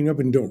speeding up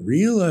and don't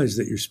realize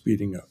that you're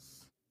speeding up.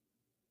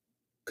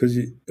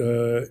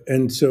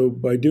 And so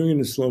by doing it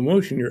in slow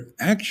motion, you're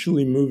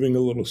actually moving a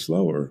little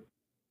slower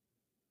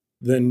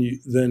but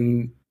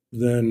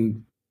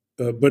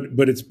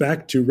it's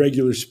back to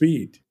regular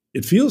speed.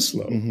 It feels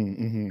slow.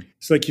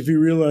 It's like if you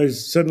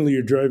realize suddenly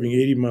you're driving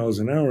 80 miles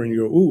an hour and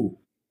you go, ooh,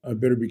 I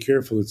better be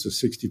careful. It's a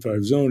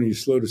 65 zone. And you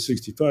slow to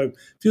 65.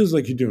 Feels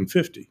like you're doing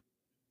 50.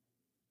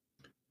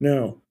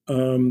 Now,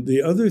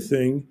 the other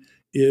thing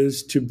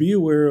is to be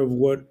aware of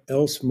what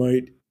else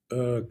might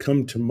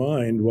come to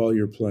mind while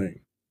you're playing.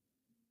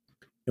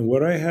 And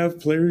what I have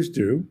players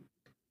do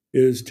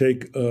is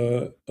take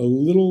a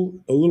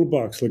little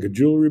box, like a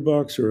jewelry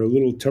box or a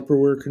little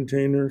Tupperware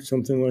container,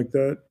 something like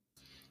that,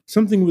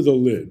 something with a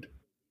lid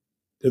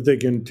that they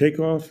can take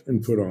off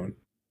and put on,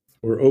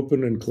 or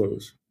open and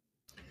close,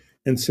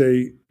 and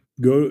say,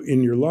 go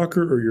in your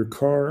locker or your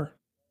car,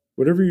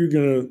 whatever you're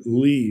going to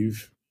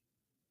leave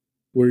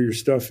where your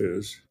stuff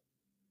is,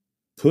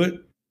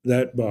 put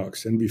that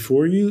box. And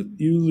before you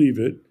leave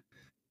it,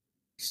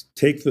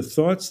 take the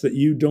thoughts that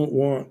you don't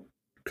want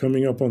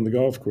coming up on the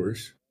golf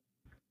course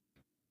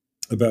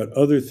about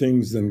other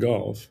things than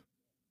golf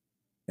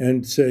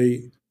and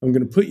say, I'm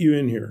going to put you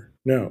in here.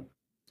 Now,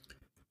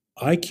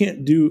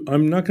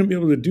 I'm not going to be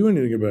able to do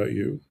anything about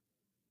you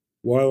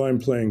while I'm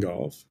playing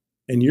golf,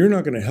 and you're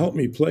not going to help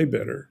me play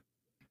better.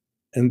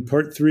 And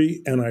part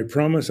 3, and I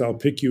promise I'll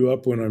pick you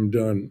up when I'm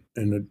done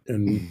and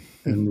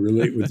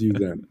relate with you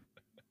then.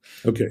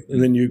 Okay,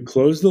 and then you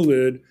close the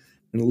lid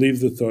and leave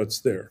the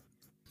thoughts there.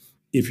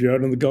 If you're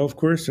out on the golf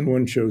course and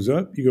one shows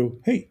up, you go,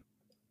 hey,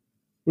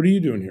 what are you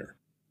doing here?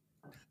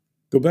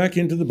 Go back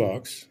into the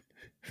box.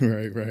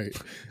 Right.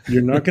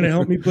 You're not going to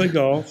help me play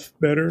golf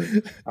better.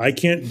 I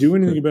can't do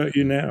anything about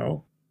you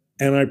now.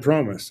 And I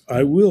promise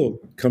I will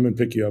come and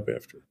pick you up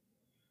after.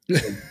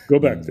 So go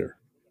back there.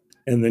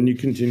 And then you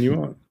continue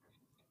on.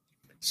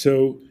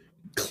 So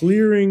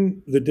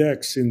clearing the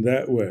decks in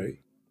that way.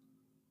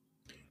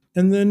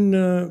 And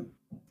then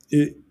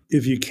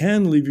if you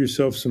can leave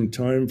yourself some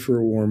time for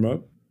a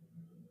warm-up,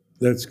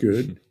 that's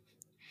good.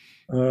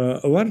 A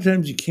lot of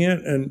times you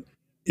can't. And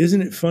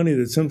isn't it funny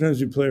that sometimes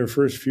we play our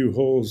first few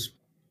holes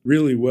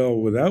really well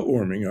without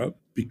warming up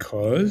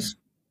because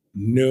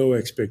no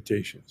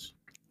expectations.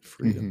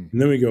 Freedom.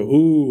 And then we go,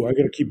 ooh, I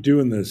got to keep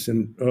doing this.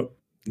 And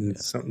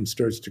something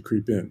starts to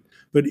creep in.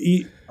 But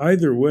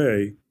either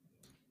way,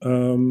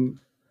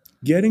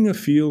 getting a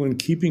feel and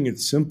keeping it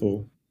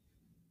simple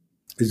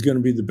is going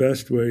to be the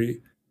best way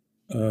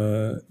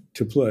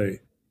to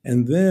play.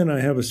 And then I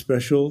have a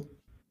special,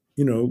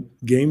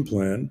 game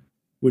plan,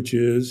 which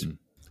is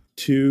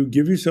to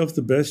give yourself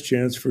the best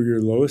chance for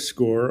your lowest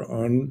score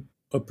on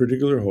a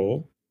particular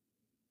hole.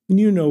 And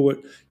if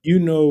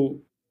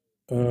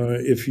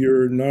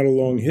you're not a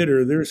long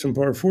hitter, there are some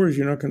par 4s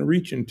you're not going to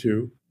reach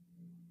into,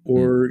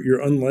 or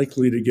you're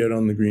unlikely to get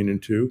on the green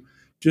into.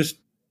 Just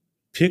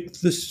pick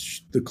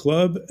the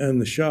club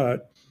and the shot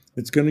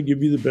that's going to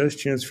give you the best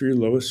chance for your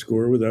lowest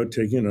score without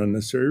taking an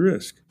unnecessary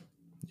risk.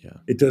 Yeah.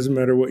 It doesn't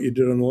matter what you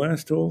did on the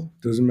last hole.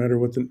 It doesn't matter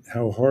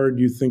how hard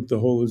you think the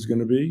hole is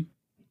going to be.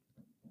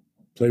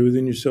 Play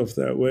within yourself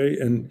that way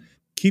and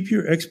keep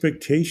your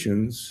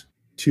expectations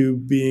to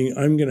being,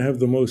 I'm going to have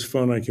the most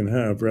fun I can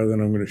have rather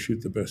than I'm going to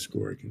shoot the best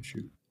score I can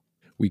shoot.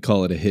 We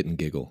call it a hit and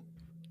giggle.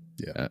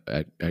 Yeah.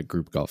 At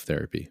group golf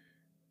therapy.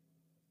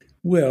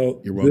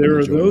 Well, You're welcome there to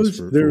are join us those,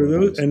 for there are one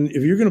of those, those. and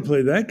if you're going to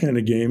play that kind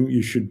of game,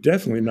 you should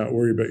definitely not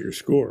worry about your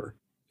score.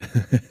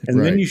 And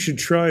Right. then you should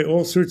try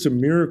all sorts of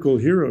miracle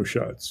hero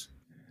shots.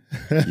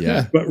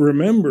 Yeah. But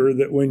remember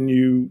that when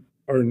you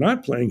are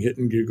not playing hit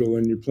and giggle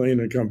and you're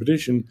playing a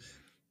competition,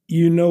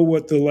 you know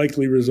what the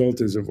likely result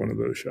is of one of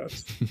those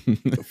shots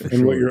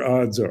and what your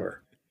odds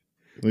are.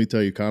 Let me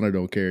tell you, Connor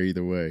don't care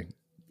either way.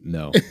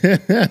 No,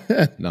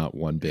 not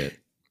one bit.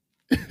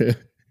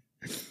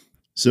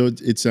 So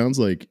it sounds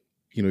like,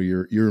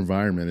 your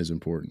environment is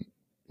important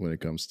when it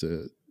comes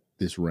to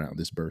this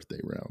birthday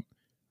round.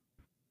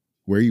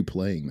 Where are you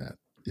playing that?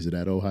 Is it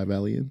at Ojai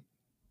Valley Inn?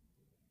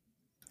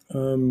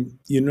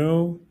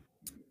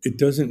 It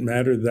doesn't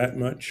matter that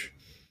much.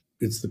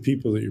 It's the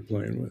people that you're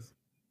playing with.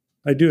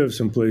 I do have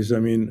some places. I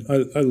mean,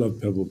 I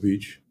love Pebble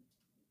Beach.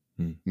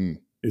 Mm-hmm.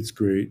 It's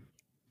great.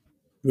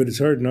 But it's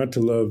hard not to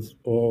love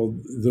all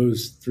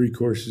those 3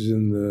 courses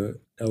in the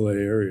LA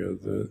area,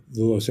 the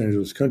Los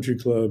Angeles Country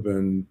Club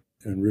and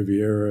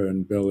Riviera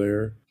and Bel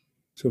Air.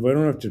 So if I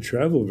don't have to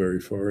travel very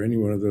far, any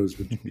one of those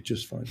would be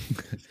just fine.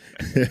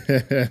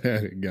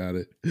 Got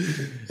it.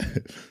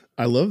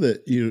 I love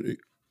that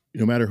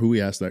no matter who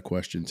we ask that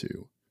question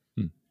to,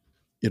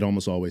 it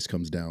almost always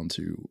comes down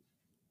to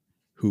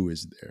who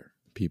is there.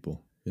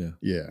 People. Yeah.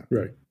 Yeah.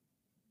 Right.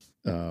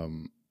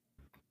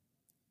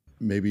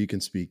 Maybe you can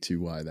speak to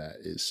why that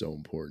is so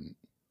important.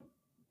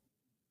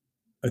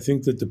 I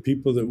think that the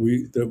people that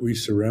we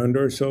surround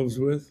ourselves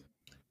with,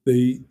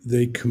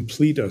 they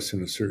complete us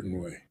in a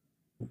certain way.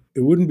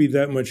 It wouldn't be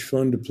that much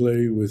fun to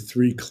play with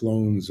 3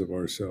 clones of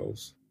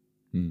ourselves.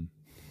 It's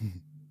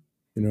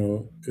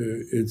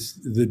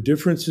the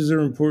differences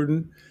are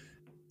important.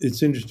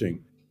 It's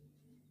interesting.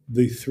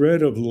 The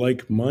thread of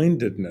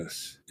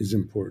like-mindedness is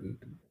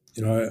important.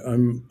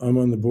 I'm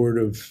on the board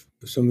of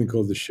something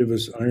called the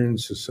Chivas Iron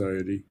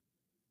Society,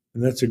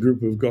 and that's a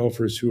group of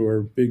golfers who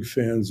are big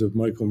fans of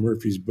Michael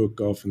Murphy's book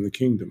Golf in the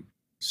Kingdom.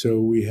 So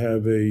we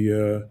have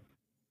a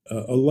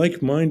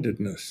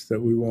like-mindedness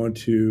that we want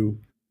to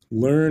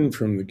learn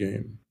from the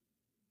game.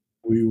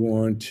 We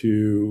want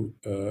to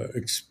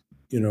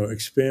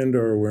expand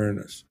our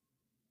awareness.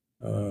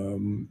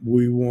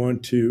 We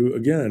want to,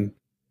 again,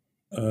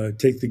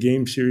 take the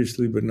game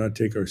seriously, but not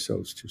take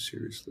ourselves too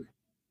seriously.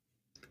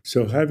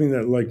 So having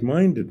that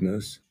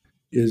like-mindedness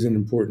is an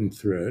important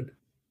thread.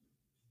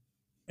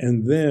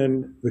 And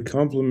then the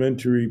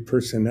complementary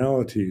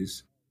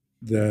personalities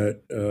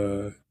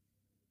that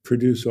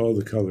produce all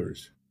the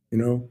colors. You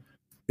know,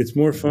 it's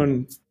more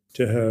fun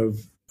to have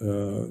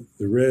the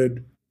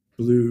red,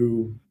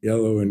 blue,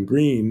 yellow, and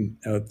green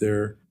out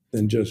there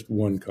than just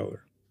one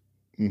color.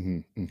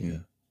 Yeah.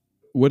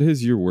 What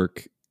has your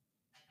work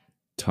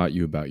taught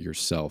you about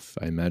yourself?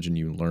 I imagine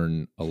you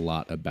learn a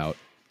lot about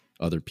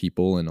other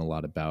people and a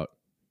lot about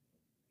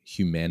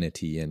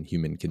humanity and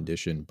human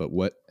condition, but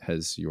what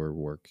has your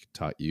work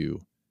taught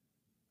you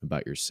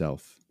about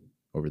yourself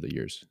over the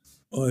years?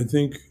 Well, I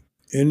think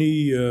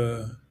any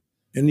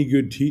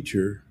good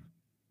teacher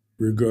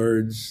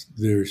regards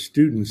their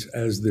students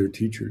as their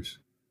teachers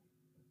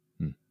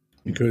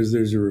because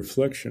there's a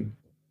reflection.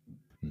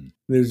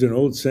 There's an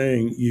old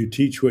saying, you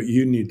teach what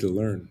you need to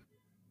learn.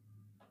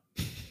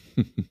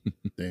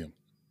 Damn.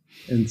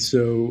 And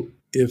so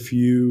if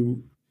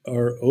you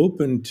are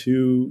open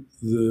to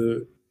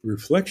the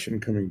reflection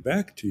coming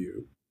back to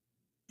you,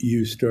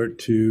 you start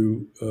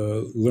to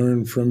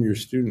learn from your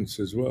students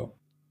as well.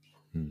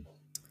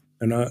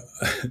 And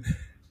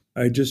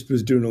I just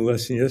was doing a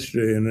lesson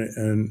yesterday,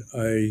 and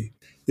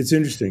it's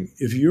interesting.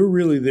 If you're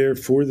really there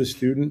for the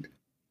student,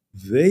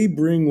 they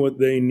bring what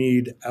they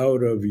need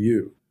out of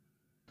you,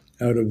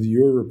 out of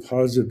your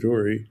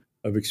repository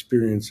of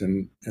experience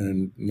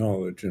and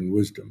knowledge and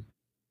wisdom.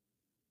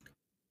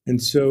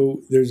 And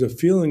so there's a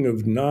feeling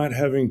of not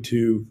having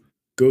to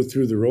go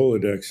through the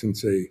Rolodex and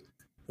say,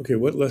 okay,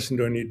 what lesson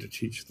do I need to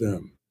teach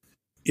them?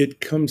 It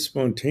comes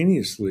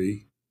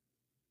spontaneously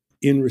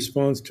in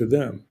response to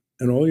them.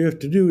 And all you have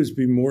to do is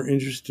be more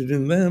interested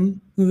in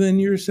them than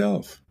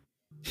yourself.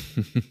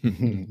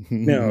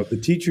 Now, the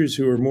teachers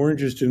who are more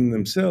interested in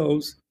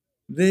themselves,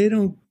 they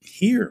don't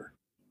hear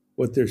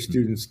what their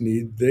students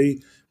need.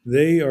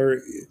 They're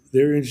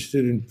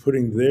interested in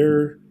putting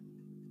their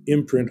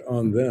imprint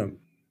on them.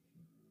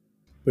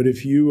 But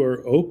if you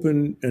are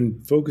open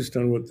and focused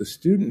on what the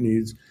student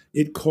needs,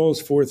 it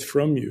calls forth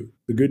from you.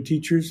 The good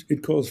teachers,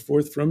 it calls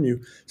forth from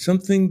you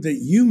something that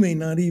you may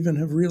not even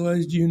have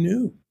realized you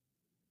knew.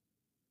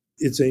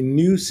 It's a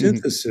new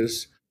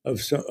synthesis of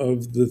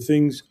the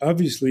things.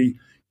 Obviously,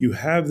 you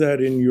have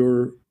that in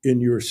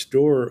your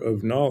store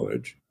of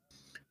knowledge,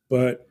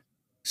 but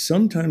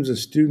sometimes a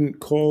student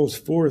calls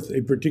forth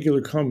a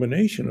particular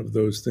combination of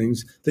those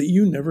things that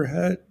you never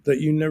had,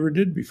 that you never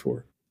did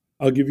before.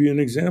 I'll give you an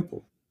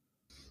example.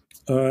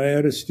 I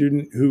had a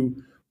student who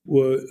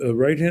was a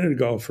right-handed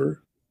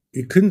golfer.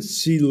 He couldn't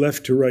see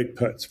left to right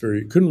putts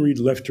couldn't read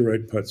left to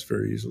right putts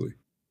very easily.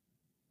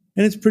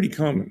 And it's pretty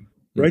common.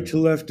 Right to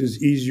left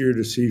is easier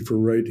to see for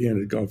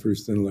right-handed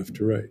golfers than left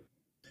to right.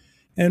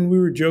 And we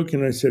were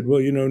joking. I said,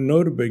 well,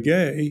 Nota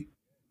Begay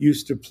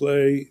used to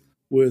play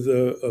with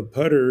a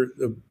putter,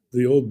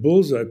 the old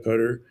bullseye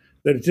putter,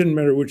 that it didn't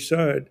matter which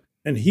side.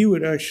 And he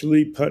would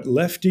actually putt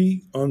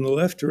lefty on the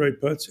left to right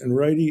putts and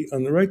righty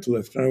on the right to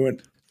left. And I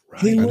went,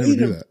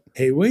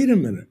 hey, wait a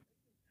minute.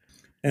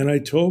 And I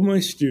told my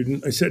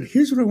student, I said,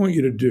 here's what I want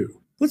you to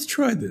do. Let's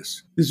try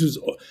this.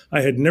 I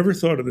had never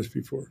thought of this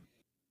before.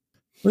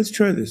 Let's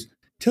try this.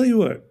 Tell you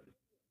what,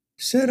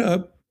 set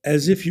up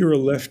as if you're a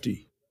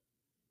lefty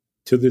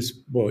to this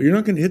ball. You're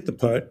not going to hit the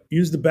putt.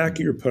 Use the back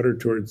of your putter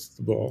towards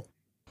the ball.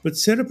 But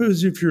set up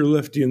as if you're a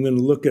lefty and then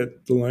look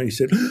at the line. He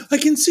said, I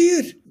can see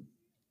it.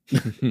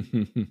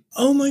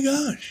 Oh, my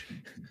gosh.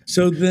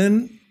 So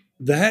then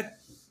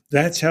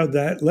that's how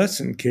that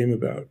lesson came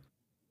about.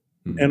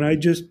 And I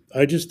just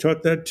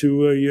taught that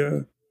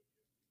to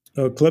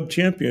a club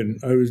champion.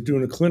 I was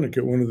doing a clinic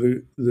at one of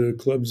the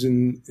clubs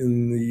in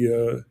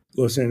the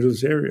Los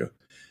Angeles area.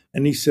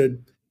 And he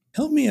said,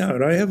 help me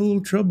out. I have a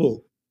little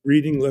trouble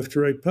reading left to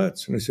right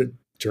putts. And I said,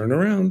 turn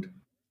around.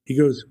 He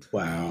goes,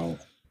 wow.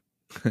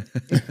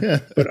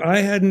 But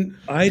I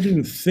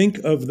didn't think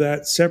of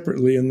that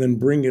separately and then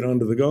bring it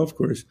onto the golf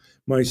course.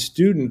 My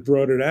student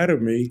brought it out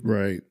of me,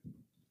 right,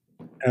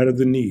 out of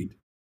the need.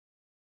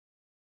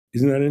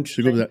 Isn't that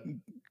interesting? So that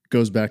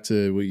goes back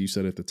to what you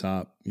said at the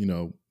top.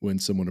 When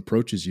someone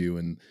approaches you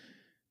and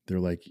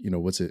they're like,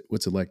 what's it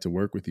like to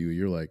work with you?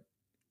 You're like,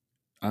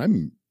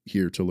 I'm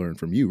here to learn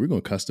from you. We're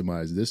going to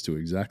customize this to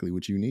exactly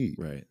what you need.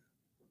 Right.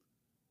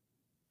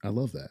 I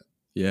love that.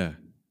 Yeah.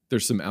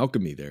 There's some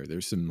alchemy there.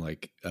 There's some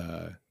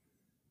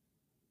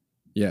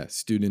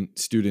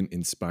student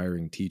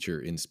inspiring teacher,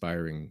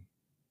 inspiring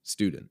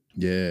student.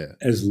 Yeah.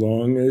 As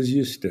long as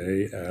you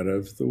stay out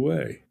of the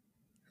way.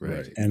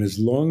 Right. And as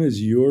long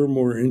as you're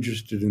more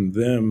interested in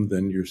them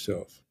than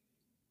yourself.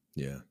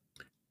 Yeah.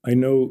 I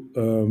know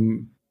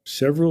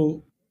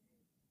several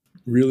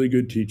really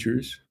good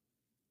teachers,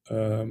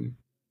 and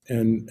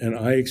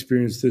I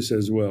experienced this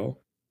as well.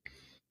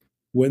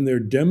 When they're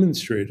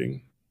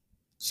demonstrating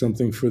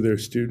something for their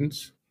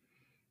students,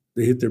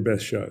 they hit their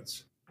best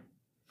shots.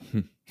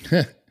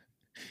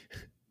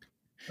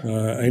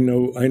 I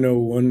know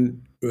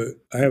one.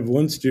 I have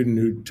one student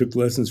who took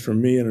lessons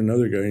from me and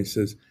another guy. He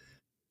says,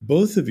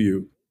 both of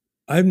you,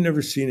 I've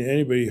never seen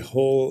anybody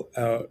hole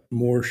out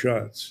more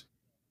shots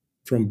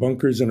from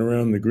bunkers and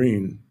around the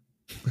green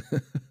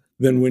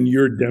than when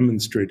you're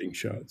demonstrating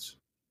shots.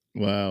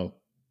 Wow.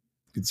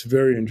 It's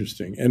very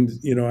interesting. And,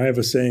 I have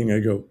a saying, I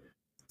go,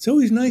 it's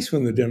always nice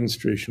when the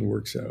demonstration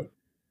works out.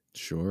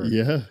 Sure.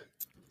 Yeah.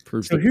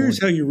 Proves So the here's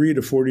point. how you read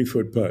a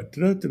 40-foot putt.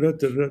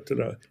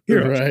 Da-da-da-da-da-da-da.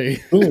 Here,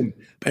 Right. boom.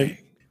 And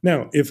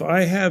now, if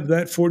I have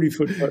that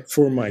 40-foot putt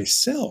for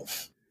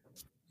myself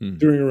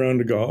during a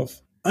round of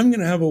golf, I'm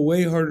going to have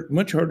a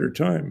much harder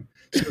time.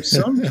 So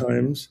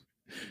sometimes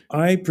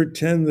I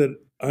pretend that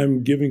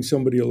I'm giving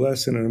somebody a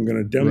lesson and I'm going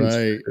to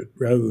demonstrate it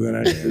rather than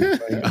actually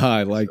playing.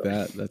 I like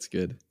that. That's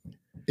good.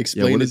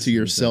 Explain what it is- to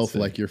what does that yourself say?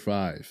 like you're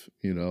 5,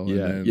 and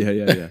Yeah. then-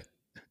 Yeah.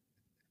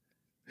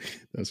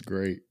 That's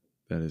great.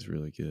 That is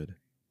really good.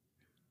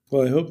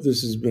 Well, I hope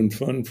this has been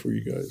fun for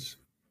you guys.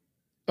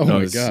 Oh No,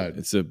 my it's, God.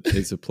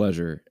 it's a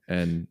pleasure.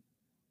 And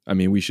I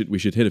mean, we should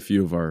hit a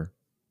few of our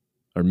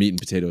meat and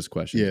potatoes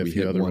questions. Yeah, a we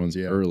few hit other one ones,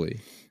 yeah.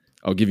 early.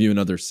 I'll give you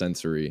another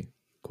sensory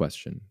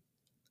question.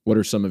 What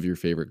are some of your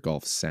favorite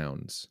golf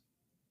sounds?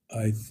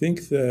 I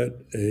think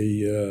that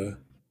a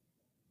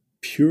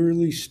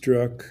purely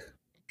struck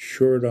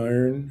short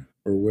iron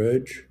or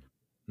wedge,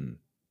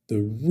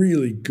 the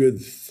really good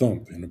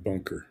thump in a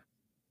bunker.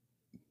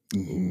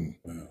 Mhm.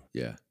 Wow.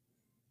 Yeah.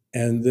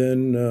 And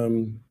then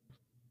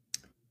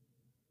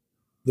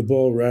the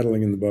ball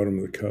rattling in the bottom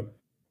of the cup.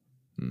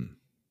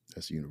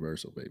 That's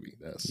universal, baby.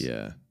 That's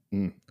Yeah.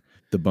 Mm.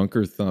 The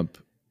bunker thump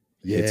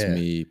hits Yeah.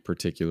 me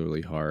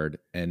particularly hard.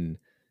 And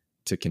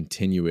to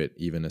continue it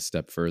even a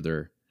step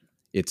further,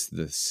 it's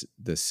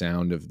the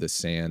sound of the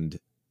sand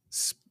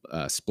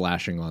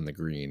splashing on the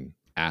green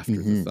after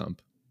the Mhm.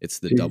 thump. It's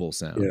the See, double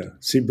sound. Yeah.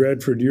 See,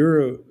 Bradford,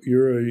 you're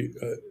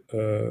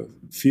a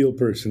feel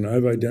person.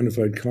 I've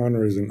identified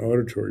Connor as an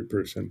auditory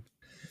person.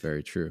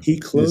 Very true. He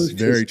closed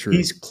very true.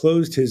 He's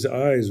closed his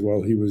eyes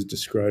while he was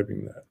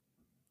describing that.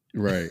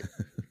 Right.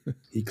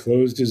 He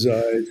closed his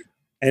eyes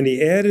and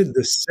he added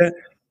the set.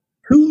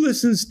 Who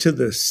listens to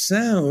the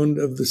sound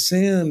of the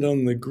sand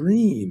on the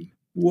green?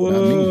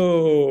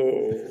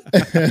 Whoa.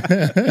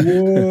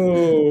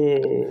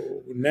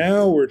 Whoa.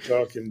 Now we're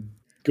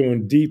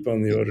going deep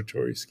on the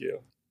auditory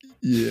scale.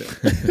 Yeah.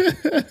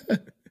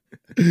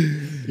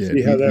 Yeah.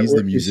 See how that he's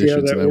the works? You see how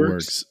musician, so that that works?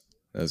 works.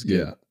 That's good.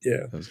 Yeah.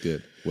 Yeah. That was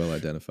good. Well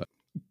identified.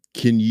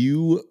 Can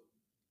you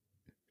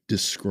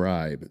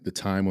describe the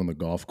time on the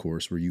golf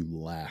course where you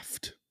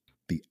laughed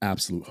the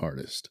absolute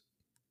hardest?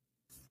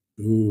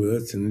 Ooh,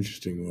 that's an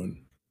interesting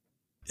one.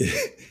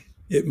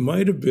 It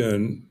might have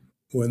been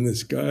when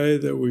this guy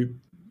that we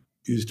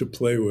used to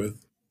play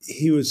with,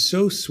 he was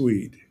so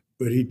sweet,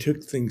 but he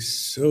took things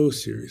so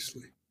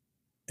seriously.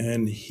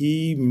 And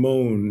he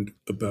moaned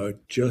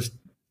about just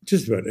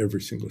about every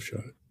single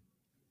shot.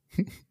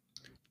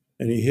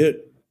 And he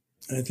hit,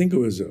 I think it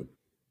was a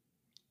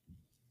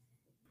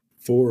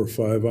 4 or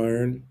 5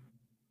 iron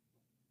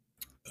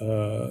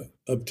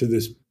up to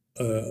this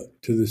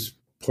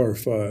par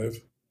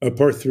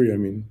 3, I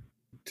mean,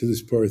 to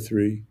this par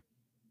 3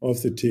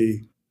 off the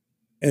tee.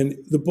 And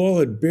the ball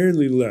had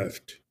barely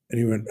left. And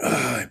he went,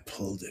 I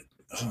pulled it.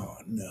 Oh,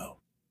 no.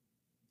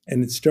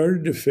 And it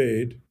started to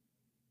fade.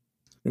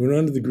 I went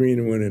onto the green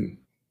and went in.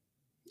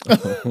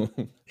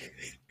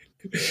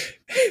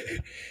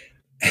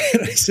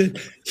 And I said,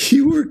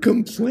 you were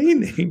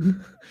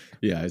complaining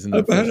Yeah, isn't that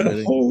about a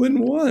frustrating? hole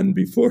in one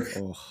before.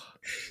 Oh,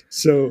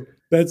 So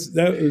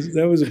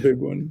that was a big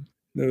one.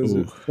 That was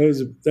a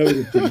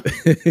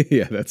pretty,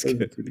 yeah, that's that was a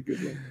good. pretty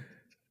good one.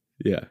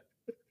 Yeah.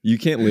 You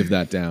can't live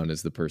that down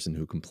as the person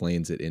who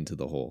complains it into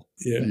the hole.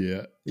 Yeah.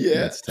 Yeah. Yeah.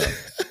 That's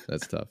tough.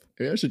 That's tough.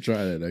 Maybe I should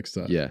try that next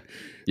time. Yeah.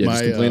 Yeah,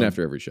 just My, complain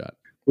after every shot.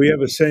 We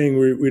have a saying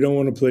we don't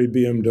want to play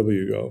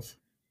BMW golf.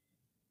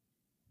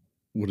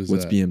 What is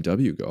What's that?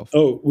 BMW golf?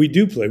 Oh, we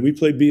do play. We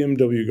play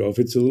BMW golf.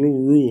 It's a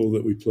little rule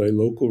that we play,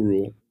 local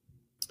rule.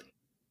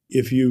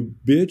 If you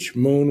bitch,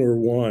 moan, or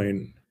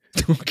whine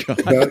Oh, God.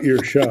 about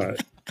your shot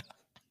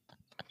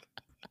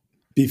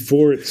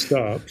before it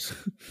stops,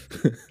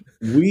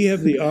 we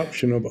have the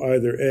option of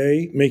either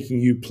A,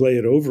 making you play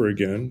it over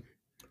again,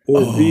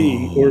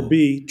 or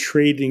B,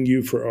 trading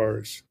you for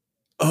ours.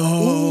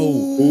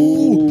 Oh,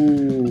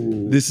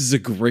 Ooh. this is a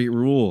great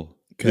rule.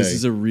 This Okay.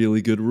 is a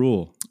really good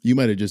rule. You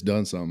might have just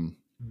done something.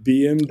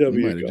 BMW You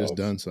might have golf. just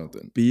done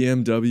something.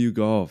 BMW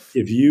golf.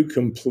 If you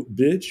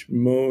bitch,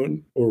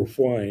 moan, or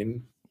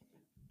whine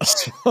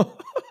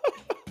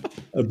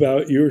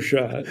about your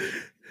shot,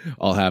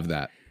 I'll have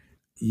that.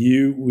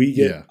 we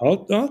get. Yeah.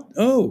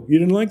 Oh, you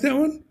didn't like that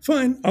one?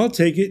 Fine, I'll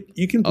take it.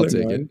 You can play I'll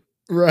take mine.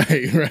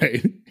 Right,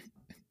 right.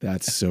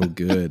 That's so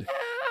good.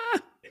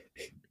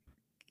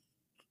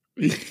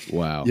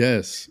 Wow.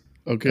 Yes.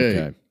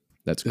 Okay.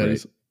 That's That great.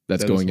 is-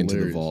 That's that going is into the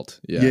hilarious. vault.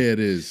 Yeah. Yeah. it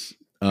is.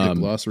 The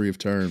glossary of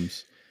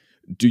terms.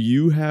 Do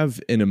you have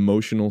an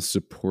emotional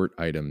support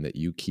item that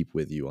you keep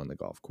with you on the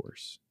golf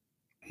course?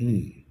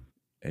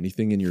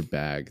 Anything in your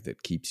bag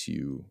that keeps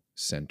you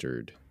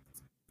centered?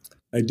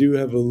 I do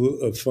have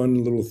a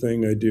fun little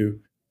thing I do.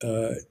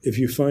 If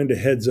you find a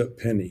heads-up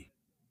penny,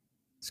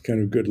 it's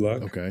kind of good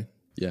luck. Okay.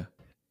 Yeah.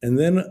 And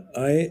then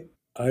I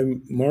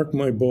mark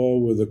my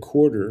ball with a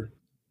quarter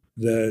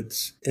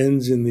that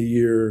ends in the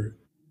year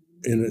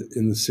in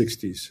the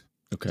 60s.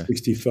 Okay.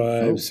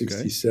 65, Okay.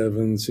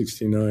 67,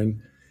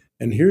 69.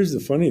 And here's the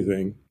funny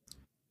thing.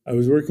 I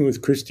was working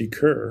with Christy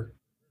Kerr,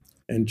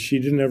 and she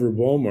didn't have her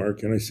ball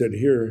mark. And I said,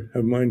 here,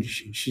 have mine.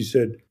 She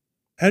said,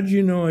 how did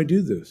you know I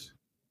do this?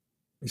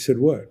 I said,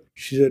 what?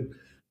 She said,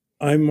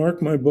 I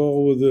mark my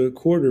ball with a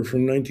quarter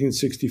from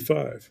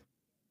 1965.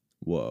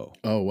 Whoa.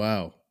 Oh,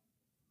 wow.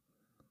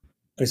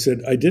 I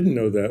said, I didn't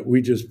know that.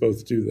 We just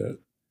both do that.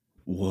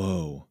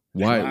 Whoa.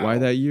 Why? Wow. Why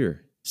that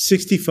year?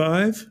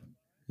 65?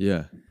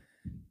 Yeah.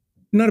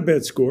 Not a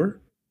bad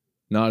score.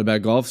 Not a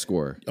bad golf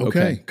score.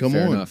 Okay, come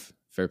fair on. enough.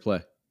 Fair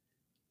play.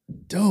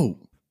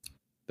 Dope.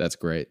 That's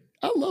great.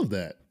 I love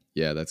that.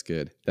 Yeah, that's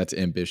good. That's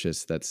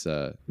ambitious. That's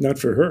Not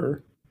for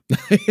her.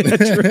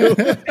 that's true.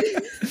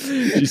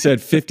 She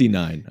said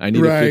 59. I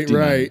need a 59.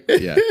 Right.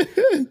 Yeah.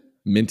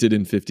 Minted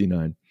in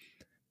 59.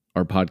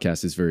 Our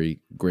podcast is very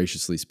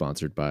graciously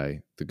sponsored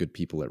by the good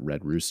people at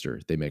Red Rooster.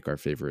 They make our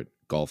favorite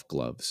golf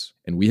gloves.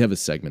 And we have a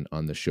segment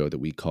on the show that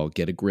we call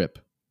Get a Grip,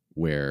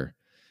 where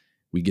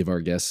we give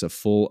our guests a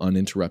full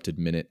uninterrupted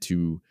minute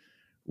to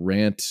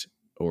rant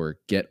or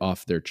get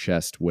off their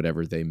chest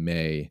whatever they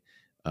may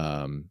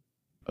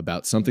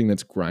about something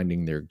that's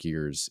grinding their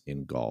gears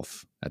in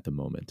golf at the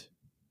moment.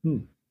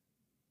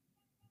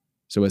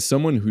 So as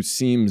someone who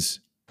seems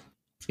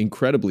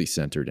incredibly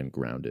centered and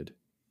grounded,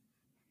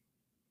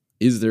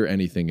 is there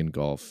anything in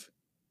golf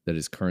that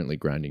is currently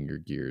grinding your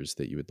gears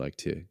that you would like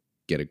to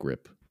get a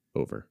grip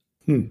over?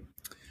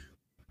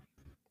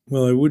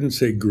 Well, I wouldn't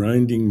say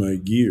grinding my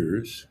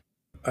gears.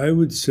 I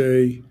would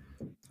say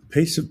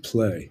pace of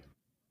play.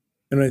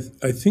 And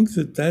I think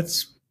that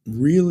that's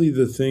really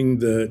the thing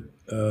that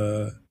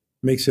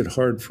makes it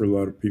hard for a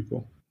lot of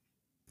people.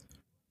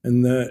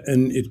 And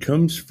it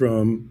comes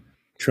from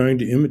trying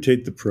to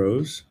imitate the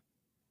pros.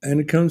 And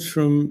it comes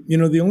from,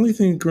 the only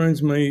thing that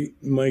grinds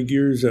my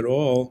gears at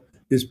all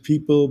is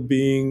people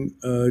being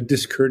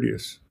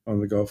discourteous on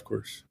the golf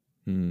course.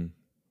 We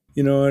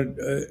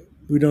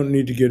don't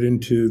need to get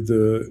into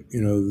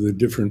the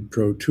different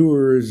pro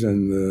tours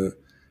and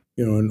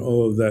and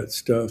all of that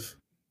stuff.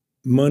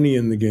 Money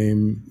in the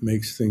game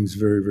makes things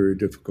very, very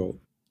difficult.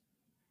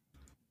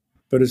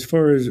 But as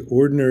far as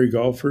ordinary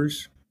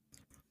golfers,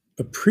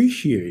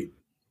 appreciate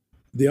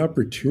the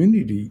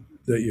opportunity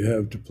that you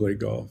have to play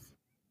golf.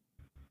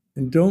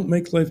 And don't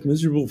make life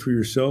miserable for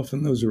yourself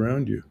and those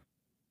around you.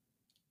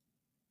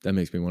 That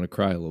makes me want to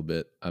cry a little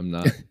bit. I'm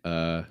not,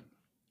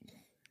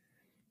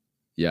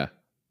 yeah,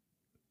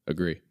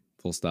 agree.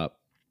 Full stop.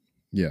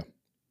 Yeah.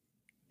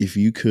 If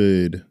you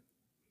could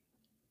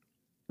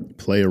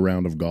play a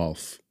round of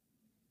golf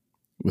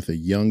with a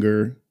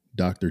younger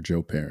Dr.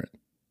 Joe Parent,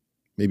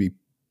 maybe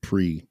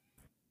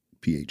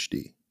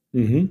pre-PhD.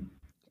 Mm-hmm.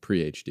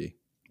 Pre-HD.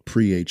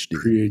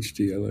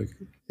 Pre-HD, I like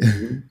it.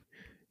 Mm-hmm.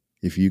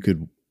 If you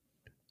could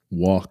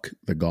walk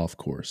the golf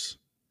course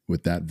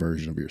with that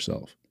version of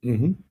yourself,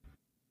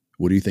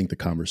 what do you think the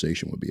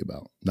conversation would be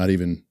about? Not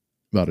even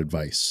about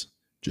advice.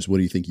 Just what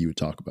do you think you would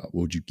talk about?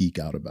 What would you geek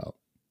out about?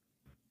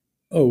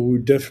 Oh,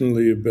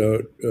 definitely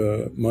about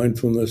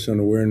mindfulness and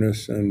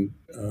awareness and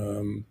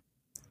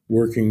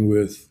working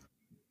with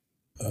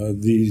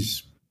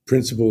these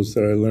principles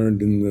that I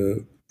learned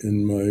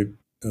in my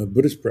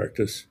Buddhist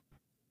practice,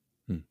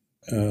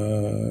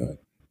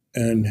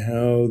 and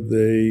how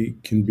they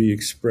can be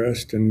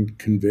expressed and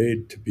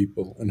conveyed to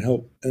people and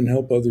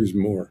help others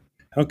more.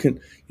 How can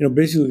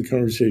basically the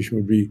conversation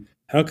would be,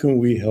 how can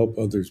we help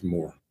others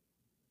more?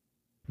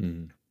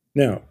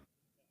 Now,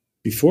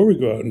 before we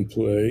go out and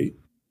play,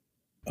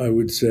 I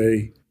would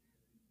say,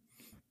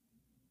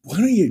 why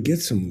don't you get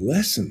some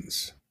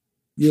lessons?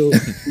 You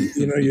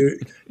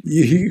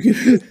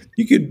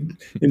could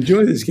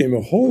enjoy this game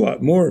a whole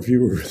lot more if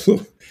you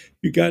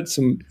got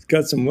some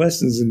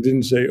lessons and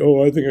didn't say,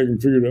 oh, I think I can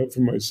figure it out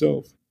for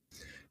myself.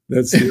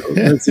 That's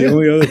the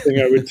only other thing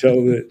I would tell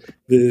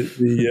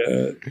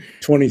the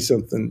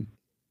 20-something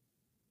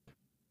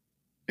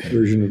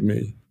version of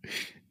me.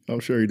 I'm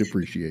sure you'd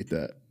appreciate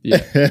that.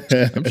 Yeah,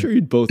 I'm sure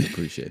you'd both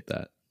appreciate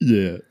that.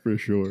 Yeah, for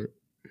sure.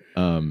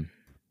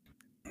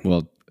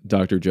 Well,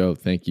 Dr. Joe,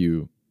 thank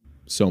you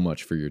so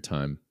much for your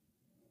time.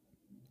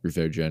 You're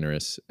very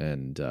generous,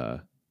 and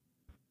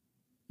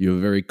you have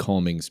a very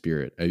calming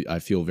spirit. I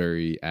feel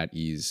very at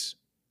ease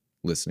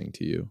listening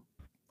to you.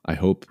 I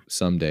hope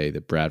someday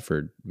that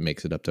Bradford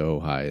makes it up to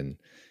Ojai and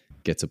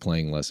gets a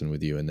playing lesson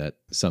with you, and that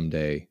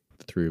someday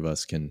the three of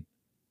us can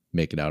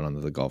make it out onto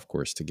the golf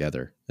course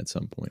together at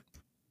some point.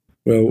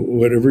 Well,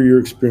 whatever you're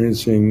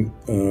experiencing,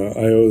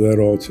 I owe that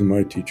all to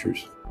my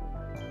teachers.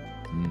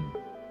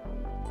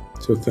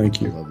 So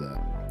thank you. I love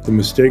that. The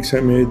mistakes I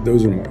made,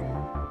 those are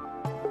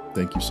mine.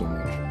 Thank you so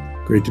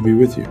much. Great to be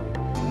with you.